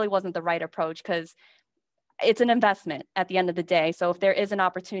 But that really wasn't the right approach, because it's an investment at the end of the day. So if there is an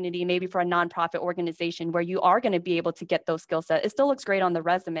opportunity, maybe for a nonprofit organization where you are going to be able to get those skill sets, it still looks great on the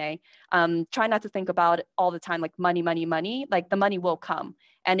resume. Try not to think about it all the time, like money, like the money will come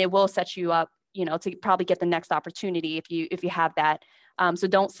and it will set you up, you know, to probably get the next opportunity if you have that. So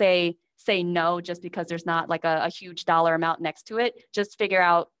don't say no just because there's not like a huge dollar amount next to it. Just figure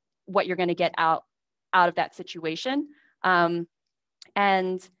out what you're going to get out of that situation.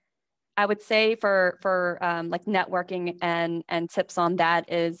 And I would say for like networking and tips on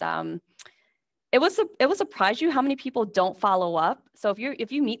that is it will surprise you how many people don't follow up. So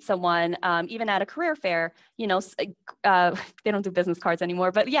if you meet someone, even at a career fair, you know, they don't do business cards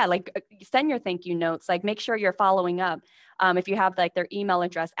anymore, but yeah, like send your thank you notes, like make sure you're following up. If you have like their email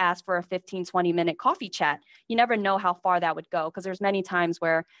address, ask for a 15-20 minute coffee chat. You never know how far that would go, because there's many times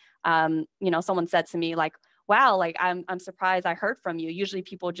where, you know, someone said to me like, wow, like I'm surprised I heard from you. Usually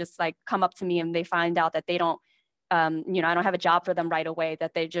people just like come up to me and they find out that they don't, you know, I don't have a job for them right away,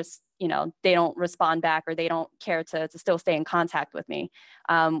 that they just, you know, they don't respond back or they don't care to still stay in contact with me.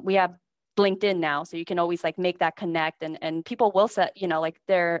 We have LinkedIn now, so you can always like make that connect, and people will set, you know, like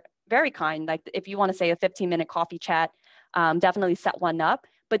they're very kind. Like if you want to say a 15-minute coffee chat, definitely set one up,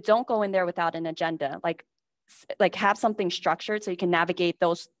 but don't go in there without an agenda. Like have something structured so you can navigate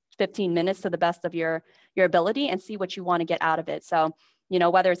those 15 minutes to the best of your ability and see what you want to get out of it. So, you know,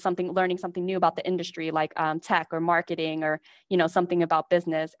 whether it's learning something new about the industry, like tech or marketing, or, you know, something about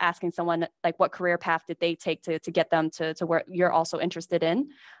business, asking someone like what career path did they take to get them to where you're also interested in.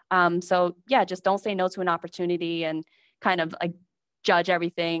 So yeah, just don't say no to an opportunity and kind of like judge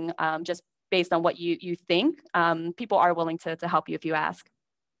everything just based on what you think. People are willing to help you if you ask.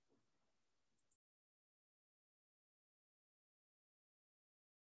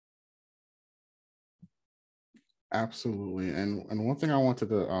 Absolutely. And one thing I wanted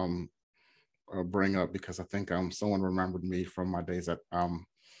to bring up, because I think someone remembered me from my days at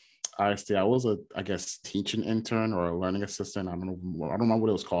IST. I was I guess, teaching intern or a learning assistant. I don't remember what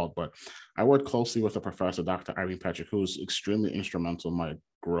it was called, but I worked closely with a professor, Dr. Irene Patrick, who was extremely instrumental in my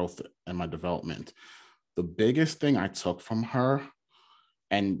growth and my development. The biggest thing I took from her,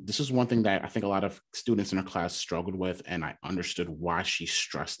 and this is one thing that I think a lot of students in her class struggled with, and I understood why she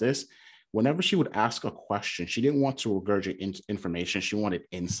stressed this. Whenever she would ask a question, she didn't want to regurgitate information. She wanted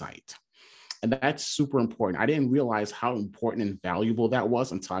insight. And that's super important. I didn't realize how important and valuable that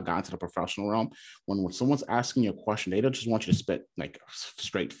was until I got into the professional realm. When someone's asking you a question, they don't just want you to spit like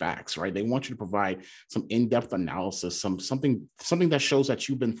straight facts, right? They want you to provide some in-depth analysis, something that shows that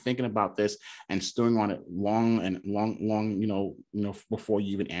you've been thinking about this and stewing on it long, you know, before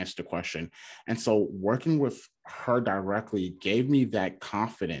you even answer the question. And so working with her directly gave me that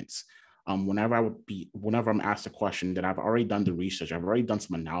confidence. Whenever I'm asked a question, that I've already done the research, I've already done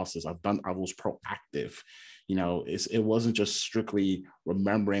some analysis, I was proactive. You know, it wasn't just strictly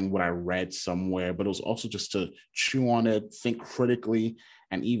remembering what I read somewhere, but it was also just to chew on it, think critically,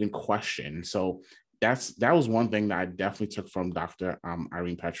 and even question. So that was one thing that I definitely took from Dr.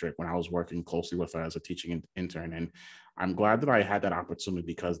 Irene Patrick when I was working closely with her as a teaching intern. And I'm glad that I had that opportunity,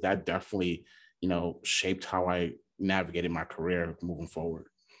 because that definitely, you know, shaped how I navigated my career moving forward.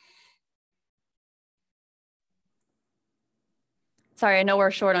 Sorry, I know we're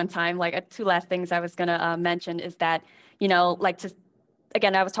short on time. Like two last things I was gonna mention is that, you know, like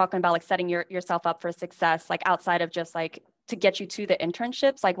again, I was talking about like setting yourself up for success, like outside of just like to get you to the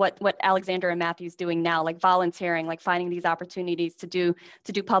internships, like what Alexander and Matthew's doing now, like volunteering, like finding these opportunities to do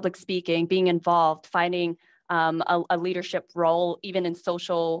public speaking, being involved, finding a leadership role, even in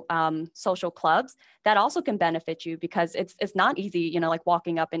social clubs, that also can benefit you, because it's not easy, you know, like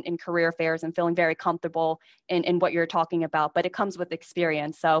walking up in career fairs and feeling very comfortable in what you're talking about, but it comes with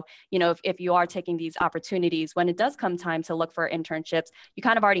experience. So, you know, if you are taking these opportunities, when it does come time to look for internships, you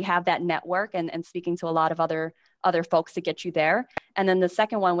kind of already have that network and speaking to a lot of other folks to get you there. And then the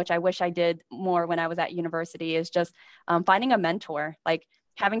second one, which I wish I did more when I was at university, is just finding a mentor, like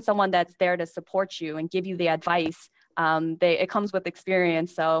having someone that's there to support you and give you the advice. It comes with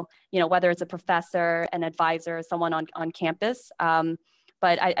experience. So, you know, whether it's a professor, an advisor, someone on campus. But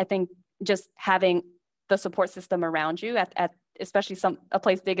I think just having the support system around you at especially a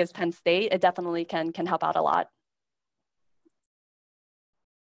place big as Penn State, it definitely can help out a lot.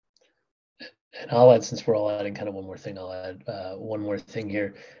 And I'll add, since we're all adding kind of one more thing, I'll add one more thing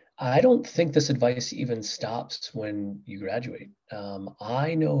here. I don't think this advice even stops when you graduate.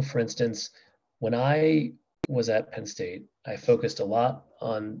 I know, for instance, when I was at Penn State, I focused a lot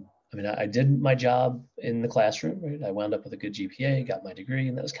on, I did my job in the classroom, right? I wound up with a good GPA, got my degree,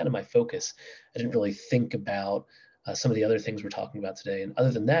 and that was kind of my focus. I didn't really think about some of the other things we're talking about today. And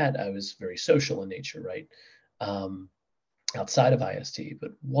other than that, I was very social in nature, right? Outside of IST.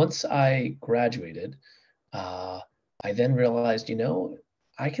 But once I graduated, I then realized, you know,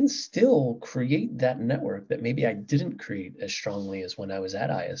 I can still create that network that maybe I didn't create as strongly as when I was at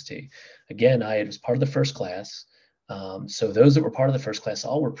IST. Again, I was part of the first class. So those that were part of the first class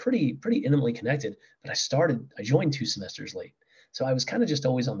all were pretty intimately connected, but I joined 2 semesters late. So I was kind of just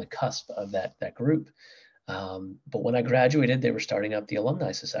always on the cusp of that group. But when I graduated, they were starting up the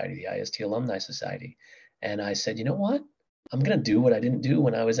Alumni Society, the IST Alumni Society. And I said, you know what? I'm going to do what I didn't do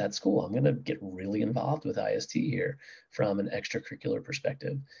when I was at school. I'm going to get really involved with IST here from an extracurricular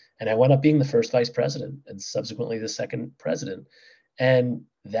perspective. And I wound up being the first vice president and subsequently the second president. And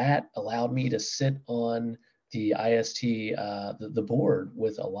that allowed me to sit on the IST, the board,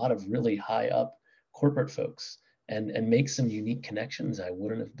 with a lot of really high up corporate folks and make some unique connections I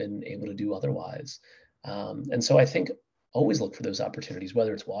wouldn't have been able to do otherwise. And so I think always look for those opportunities,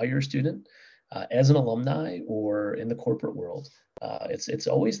 whether it's while you're a student, as an alumni, or in the corporate world. It's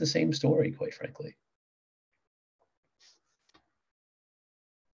always the same story, quite frankly.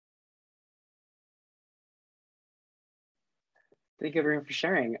 Thank you everyone for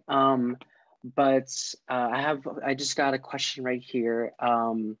sharing. I just got a question right here.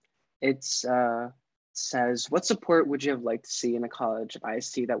 It says, what support would you have liked to see in a college of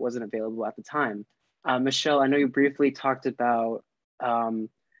IST that wasn't available at the time? Michelle, I know you briefly talked about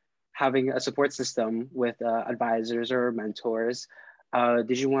having a support system with advisors or mentors.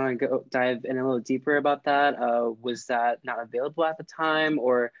 Did you want to go dive in a little deeper about that? Was that not available at the time,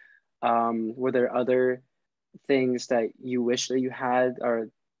 or were there other things that you wish that you had, or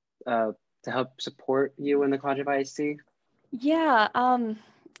to help support you in the College of IST? Yeah,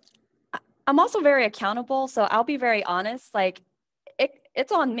 I'm also very accountable, so I'll be very honest. Like,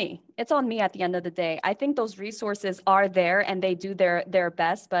 it's on me. It's on me at the end of the day. I think those resources are there and they do their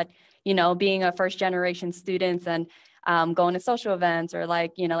best, but being a first generation student and going to social events or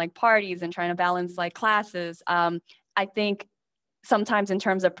like parties and trying to balance like classes, I think sometimes in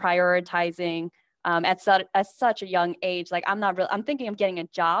terms of prioritizing at such a young age, like I'm thinking of getting a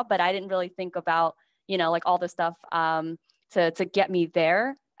job, but I didn't really think about like all the stuff to get me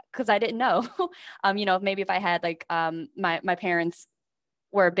there, because I didn't know. Maybe if I had like my parents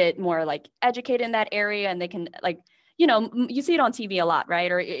were a bit more like educated in that area, and they can like, you see it on TV a lot, right?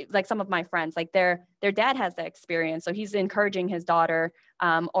 Or like some of my friends, like their dad has that experience, so he's encouraging his daughter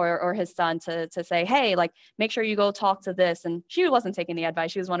or his son to say, hey, like make sure you go talk to this. And she wasn't taking the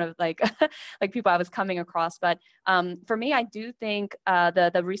advice. She was one of like like people I was coming across. But for me, I do think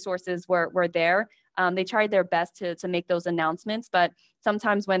the resources were there. They tried their best to make those announcements, but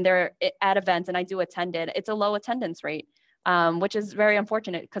sometimes when they're at events, and I do attend it, it's a low attendance rate, which is very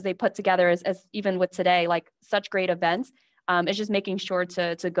unfortunate, because they put together, as even with today, like such great events. It's just making sure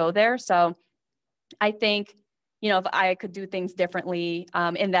to go there. So I think, if I could do things differently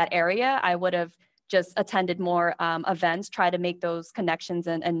in that area, I would have just attended more events, try to make those connections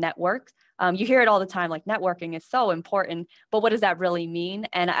and network. You hear it all the time, like networking is so important, but what does that really mean?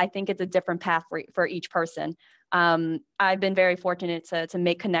 And I think it's a different path for each person. I've been very fortunate to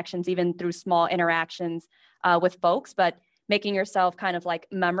make connections even through small interactions with folks, but making yourself kind of like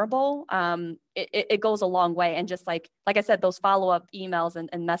memorable, it goes a long way. And just like I said, those follow-up emails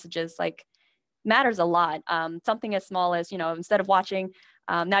and messages like matters a lot. Something as small as, instead of watching,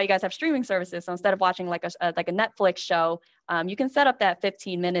 now you guys have streaming services, so instead of watching like a Netflix show, you can set up that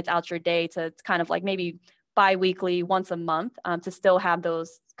 15 minutes out your day to kind of like maybe bi-weekly, once a month, to still have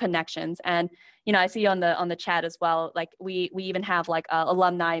those connections. And I see on the chat as well, like we even have like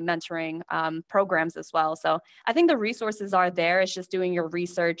alumni mentoring programs as well. So I think the resources are there. It's just doing your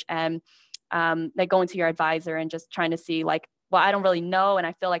research and like going to your advisor and just trying to see like, well, I don't really know, and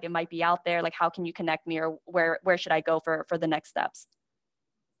I feel like it might be out there. Like, how can you connect me, or where should I go for the next steps?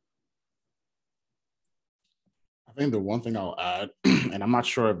 I think the one thing I'll add, and I'm not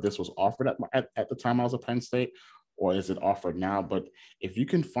sure if this was offered at the time I was at Penn State, or is it offered now, but if you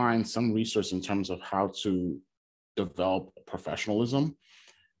can find some research in terms of how to develop professionalism,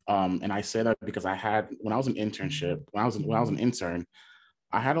 and I say that because when I was an intern,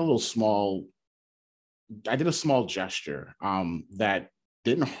 I did a small gesture that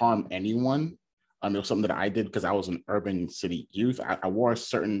didn't harm anyone. It was something that I did because I was an urban city youth. I wore a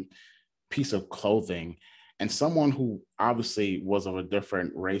certain piece of clothing, and someone who obviously was of a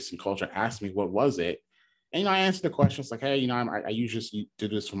different race and culture asked me, what was it? And, I answered the question. It's like, hey, I usually do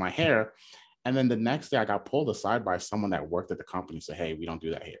this for my hair. And then the next day I got pulled aside by someone that worked at the company and said, hey, we don't do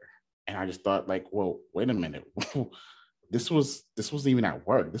that here. And I just thought like, well, wait a minute. This wasn't even at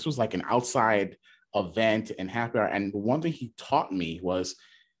work. This was like an outside event and happy hour. And one thing he taught me was,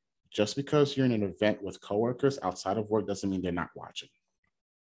 just because you're in an event with coworkers outside of work doesn't mean they're not watching.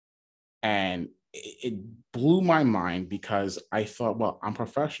 And it blew my mind, because I thought, well, I'm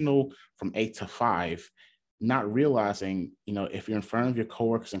professional from 8 to 5, not realizing, if you're in front of your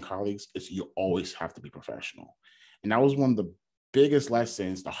coworkers and colleagues, you always have to be professional. And that was one of the biggest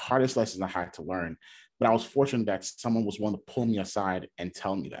lessons, the hardest lessons I had to learn. But I was fortunate that someone was willing to pull me aside and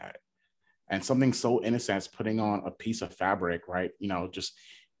tell me that. And something so innocent as putting on a piece of fabric, right? Just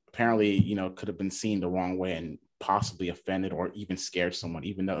apparently, could have been seen the wrong way and possibly offended or even scared someone,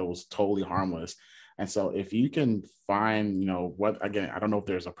 even though it was totally harmless. And so if you can find, again, I don't know if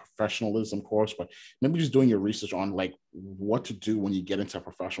there's a professionalism course, but maybe just doing your research on like what to do when you get into a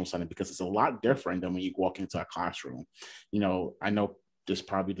professional setting, because it's a lot different than when you walk into a classroom. I know there's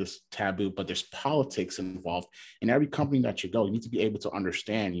probably this taboo, but there's politics involved. In every company that you go, you need to be able to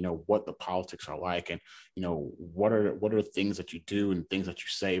understand, what the politics are like, and what are the things that you do and things that you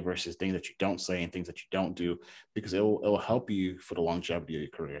say versus things that you don't say and things that you don't do, because it'll help you for the longevity of your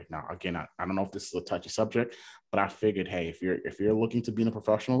career. Now, again, I don't know if this is a touchy subject, but I figured, hey, if you're looking to be a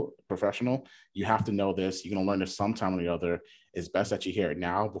professional, you have to know this. You're gonna learn this sometime or the other. It's best that you hear it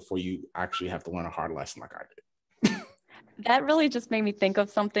now before you actually have to learn a hard lesson like I did. That really just made me think of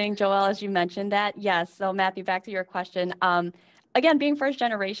something, Joel, as you mentioned that. Yes. So Matthew, back to your question. Again, being first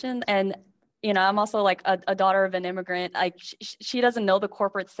generation, and I'm also like a daughter of an immigrant. Like she doesn't know the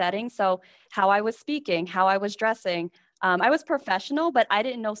corporate setting. So how I was speaking, how I was dressing, I was professional, but I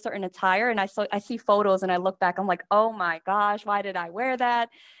didn't know certain attire. And I see photos and I look back, I'm like, oh my gosh, why did I wear that?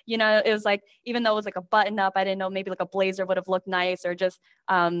 It was like, even though it was like a button up, I didn't know maybe like a blazer would have looked nice, or just,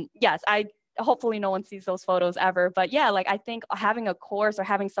 yes, hopefully no one sees those photos ever. But yeah, like I think having a course or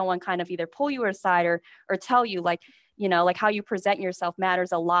having someone kind of either pull you aside or tell you like how you present yourself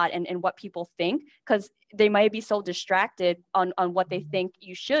matters a lot, and what people think, because they might be so distracted on what they think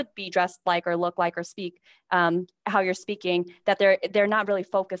you should be dressed like or look like or speak, how you're speaking, that they're not really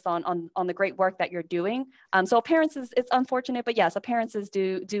focused on the great work that you're doing. So appearances, it's unfortunate, but yes, appearances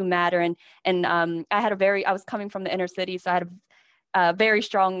do matter. And I was coming from the inner city, so I had a very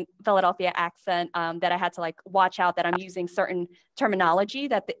strong Philadelphia accent, that I had to like watch out that I'm using certain terminology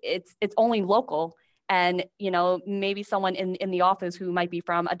that it's only local. And, maybe someone in the office who might be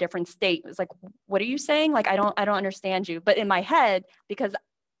from a different state was like, what are you saying? Like, I don't understand you. But in my head, because,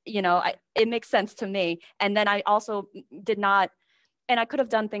 it makes sense to me. And then I also did not, and I could have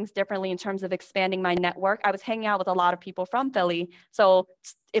done things differently in terms of expanding my network. I was hanging out with a lot of people from Philly. So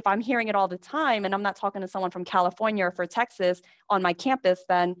if I'm hearing it all the time and I'm not talking to someone from California or for Texas on my campus,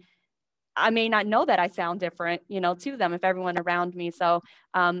 then I may not know that I sound different, to them, if everyone around me. So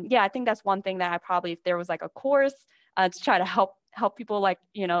yeah, I think that's one thing that I probably, if there was like a course to try to help people like,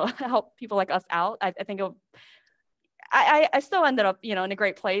 help people like us out, I think I still ended up, in a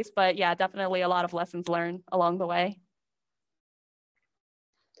great place, but yeah, definitely a lot of lessons learned along the way.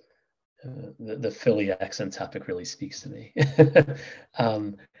 The Philly accent topic really speaks to me.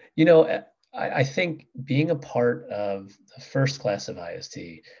 I think being a part of the first class of IST,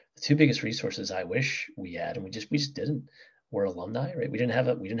 the two biggest resources I wish we had, and we just didn't, were alumni, right? We didn't have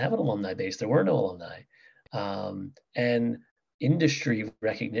an alumni base. There were no alumni, and industry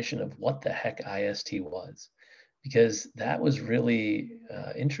recognition of what the heck IST was, because that was really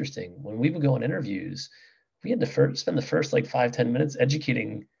interesting. When we would go on interviews, we had to spend the first like 5-10 minutes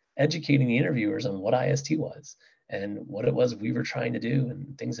educating the interviewers on what IST was and what it was we were trying to do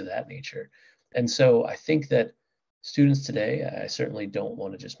and things of that nature. And so I think that students today, I certainly don't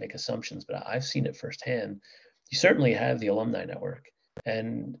want to just make assumptions, but I've seen it firsthand. You certainly have the alumni network,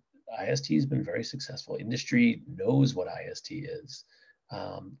 and IST has been very successful. Industry knows what IST is,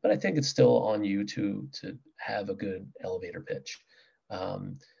 but I think it's still on you to have a good elevator pitch.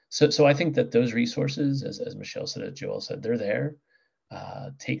 So I think that those resources, as Michelle said, as Joel said, they're there.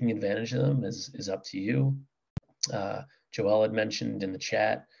 Taking advantage of them is up to you. Joel had mentioned in the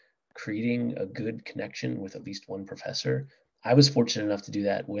chat, creating a good connection with at least one professor. I was fortunate enough to do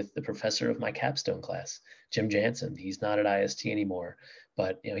that with the professor of my capstone class, Jim Jansen. He's not at IST anymore,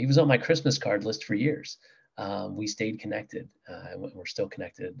 but he was on my Christmas card list for years. We stayed connected, and we're still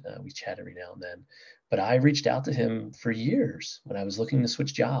connected. We chat every now and then. But I reached out to him for years when I was looking to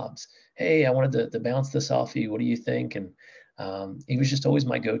switch jobs. Hey, I wanted to bounce this off you. What do you think? And he was just always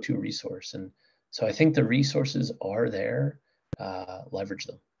my go-to resource. And so I think the resources are there. Leverage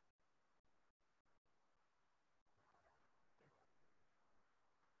them.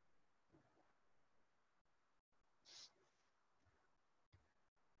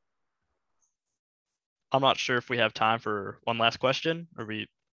 I'm not sure if we have time for one last question, or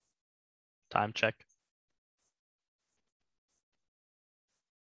time check.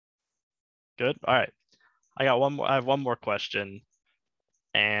 Good. All right. I have one more question,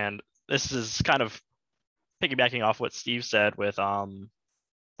 and this is kind of piggybacking off what Steve said with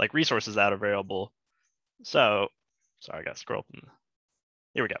like resources that are available. So, sorry, I got to scroll.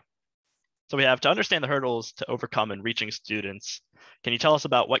 Here we go. So we have to understand the hurdles to overcome in reaching students. Can you tell us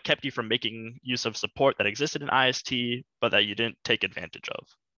about what kept you from making use of support that existed in IST, but that you didn't take advantage of?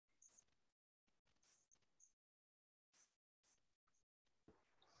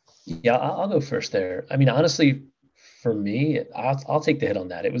 Yeah, I'll go first there. I mean, honestly, for me, I'll take the hit on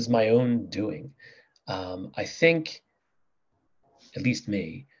that. It was my own doing. I think, at least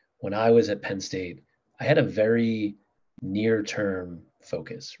me, when I was at Penn State, I had a very near-term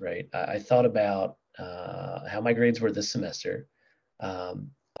focus, right? I thought about how my grades were this semester.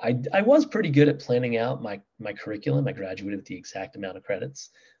 I was pretty good at planning out my curriculum. I graduated with the exact amount of credits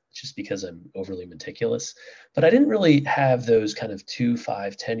just because I'm overly meticulous, but I didn't really have those kind of 2,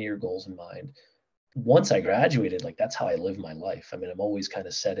 5, 10-year goals in mind. Once I graduated, like that's how I live my life. I mean, I'm always kind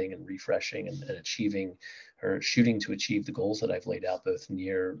of setting and refreshing and achieving or shooting to achieve the goals that I've laid out, both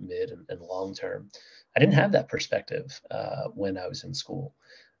near, mid, and long term. I didn't have that perspective when I was in school.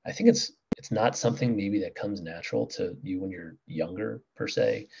 I think it's not something maybe that comes natural to you when you're younger per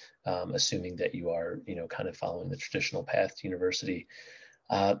se, assuming that you are, kind of following the traditional path to university.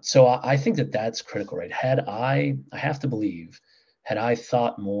 So I think that that's critical, right? I have to believe, had I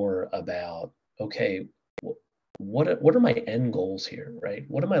thought more about, okay, what are my end goals here, right?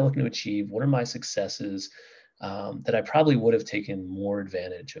 What am I looking to achieve? What are my successes? That I probably would have taken more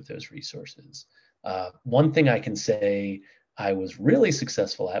advantage of those resources. One thing I can say I was really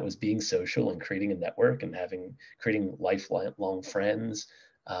successful at was being social and creating a network and creating lifelong friends.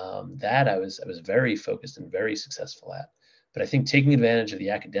 That I was very focused and very successful at. But I think taking advantage of the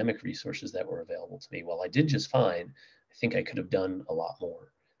academic resources that were available to me, while I did just fine, I think I could have done a lot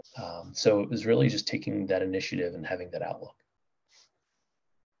more. So it was really just taking that initiative and having that outlook.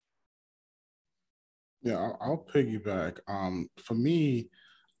 Yeah, I'll piggyback. For me,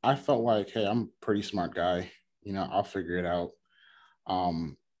 I felt like, hey, I'm a pretty smart guy. I'll figure it out.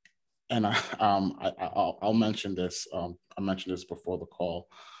 And I'll mention this. I mentioned this before the call,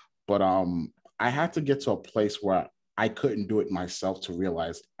 but I had to get to a place where I couldn't do it myself to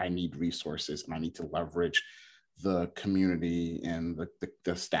realize I need resources and I need to leverage the community and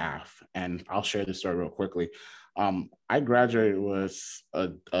the staff. And I'll share this story real quickly. I graduated with a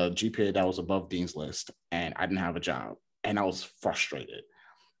GPA that was above Dean's List, and I didn't have a job, and I was frustrated.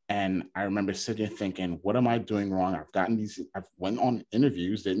 And I remember sitting thinking, what am I doing wrong? I've went on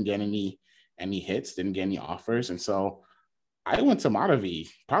interviews, didn't get any hits, didn't get any offers. And so I went to Madhavi,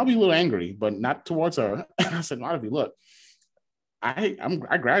 probably a little angry, but not towards her. I said, Madhavi, look,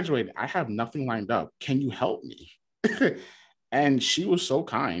 I graduated. I have nothing lined up. Can you help me? And she was so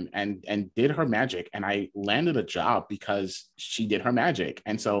kind and did her magic. And I landed a job because she did her magic.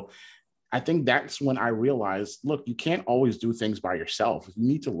 And so I think that's when I realized, look, you can't always do things by yourself. You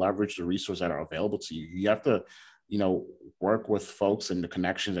need to leverage the resources that are available to you. You have to, work with folks and the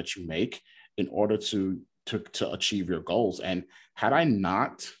connections that you make in order to achieve your goals. And had I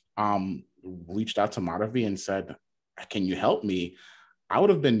not reached out to Madhavi and said, can you help me? I would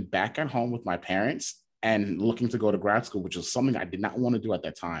have been back at home with my parents and looking to go to grad school, which was something I did not want to do at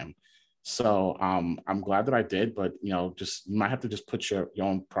that time. So I'm glad that I did, but you might have to just put your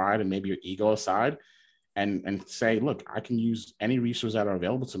own pride and maybe your ego aside and say, look, I can use any resources that are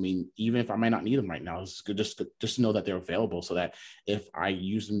available to me, even if I might not need them right now. It's good just know that they're available so that if I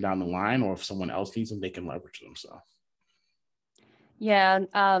use them down the line or if someone else needs them, they can leverage them. So. Yeah,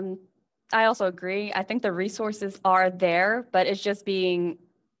 I also agree. I think the resources are there, but it's just being,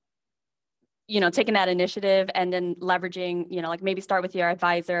 taking that initiative and then leveraging, like maybe start with your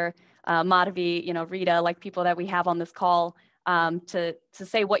advisor, Madhavi, Rita, like people that we have on this call, to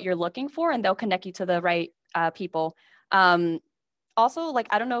say what you're looking for, and they'll connect you to the right people. Also, like,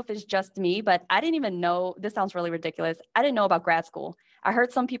 I don't know if it's just me, but I didn't even know, this sounds really ridiculous, I didn't know about grad school. I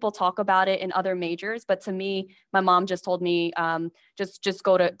heard some people talk about it in other majors, but to me, my mom just told me, just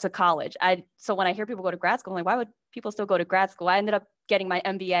go to college. So when I hear people go to grad school, I'm like, why would people still go to grad school? I ended up getting my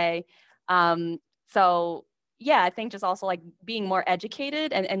MBA. So yeah, I think just also like being more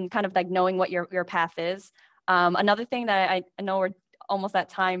educated and kind of like knowing what your path is. Another thing that I know we're almost at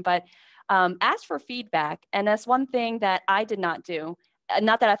time, but ask for feedback. And that's one thing that I did not do.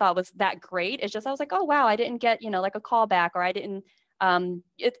 Not that I thought was that great. It's just, I was like, oh, wow, I didn't get, like a call back, or I didn't,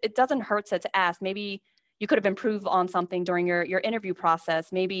 it doesn't hurt to ask. Maybe you could have improved on something during your interview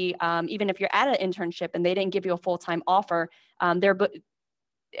process. Maybe even if you're at an internship and they didn't give you a full-time offer,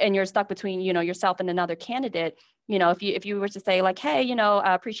 and you're stuck between, yourself and another candidate, if you were to say like, hey,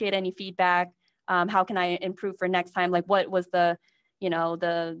 appreciate any feedback. How can I improve for next time? Like, what was the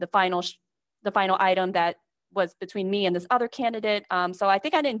final item that was between me and this other candidate? So I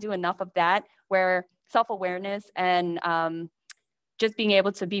think I didn't do enough of that, where self-awareness and just being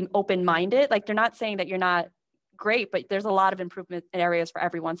able to be open-minded. Like, they're not saying that you're not great, but there's a lot of improvement areas for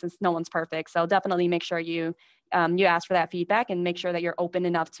everyone, since no one's perfect. So definitely make sure you ask for that feedback and make sure that you're open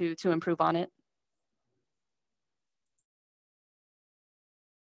enough to improve on it.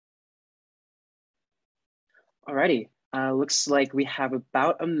 Alrighty, looks like we have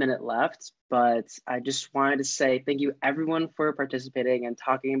about a minute left, but I just wanted to say thank you everyone for participating and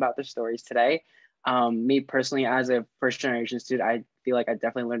talking about their stories today. Me personally, as a first generation student, I feel like I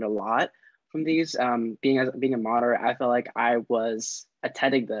definitely learned a lot from these. Being a moderator, I felt like I was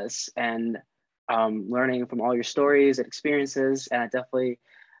attending this and learning from all your stories and experiences, and I definitely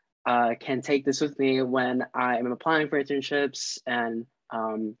can take this with me when I am applying for internships and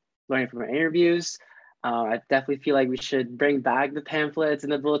learning from our interviews. I definitely feel like we should bring back the pamphlets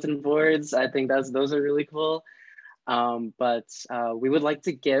and the bulletin boards. I think those are really cool. But we would like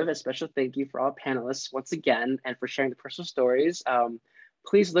to give a special thank you for all panelists once again and for sharing the personal stories.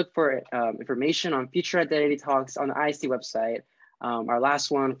 Please look for information on future identity talks on the ISD website. Our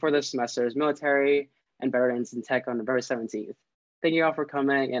last one for this semester is Military and Veterans in Tech on November 17th. Thank you all for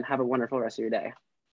coming and have a wonderful rest of your day.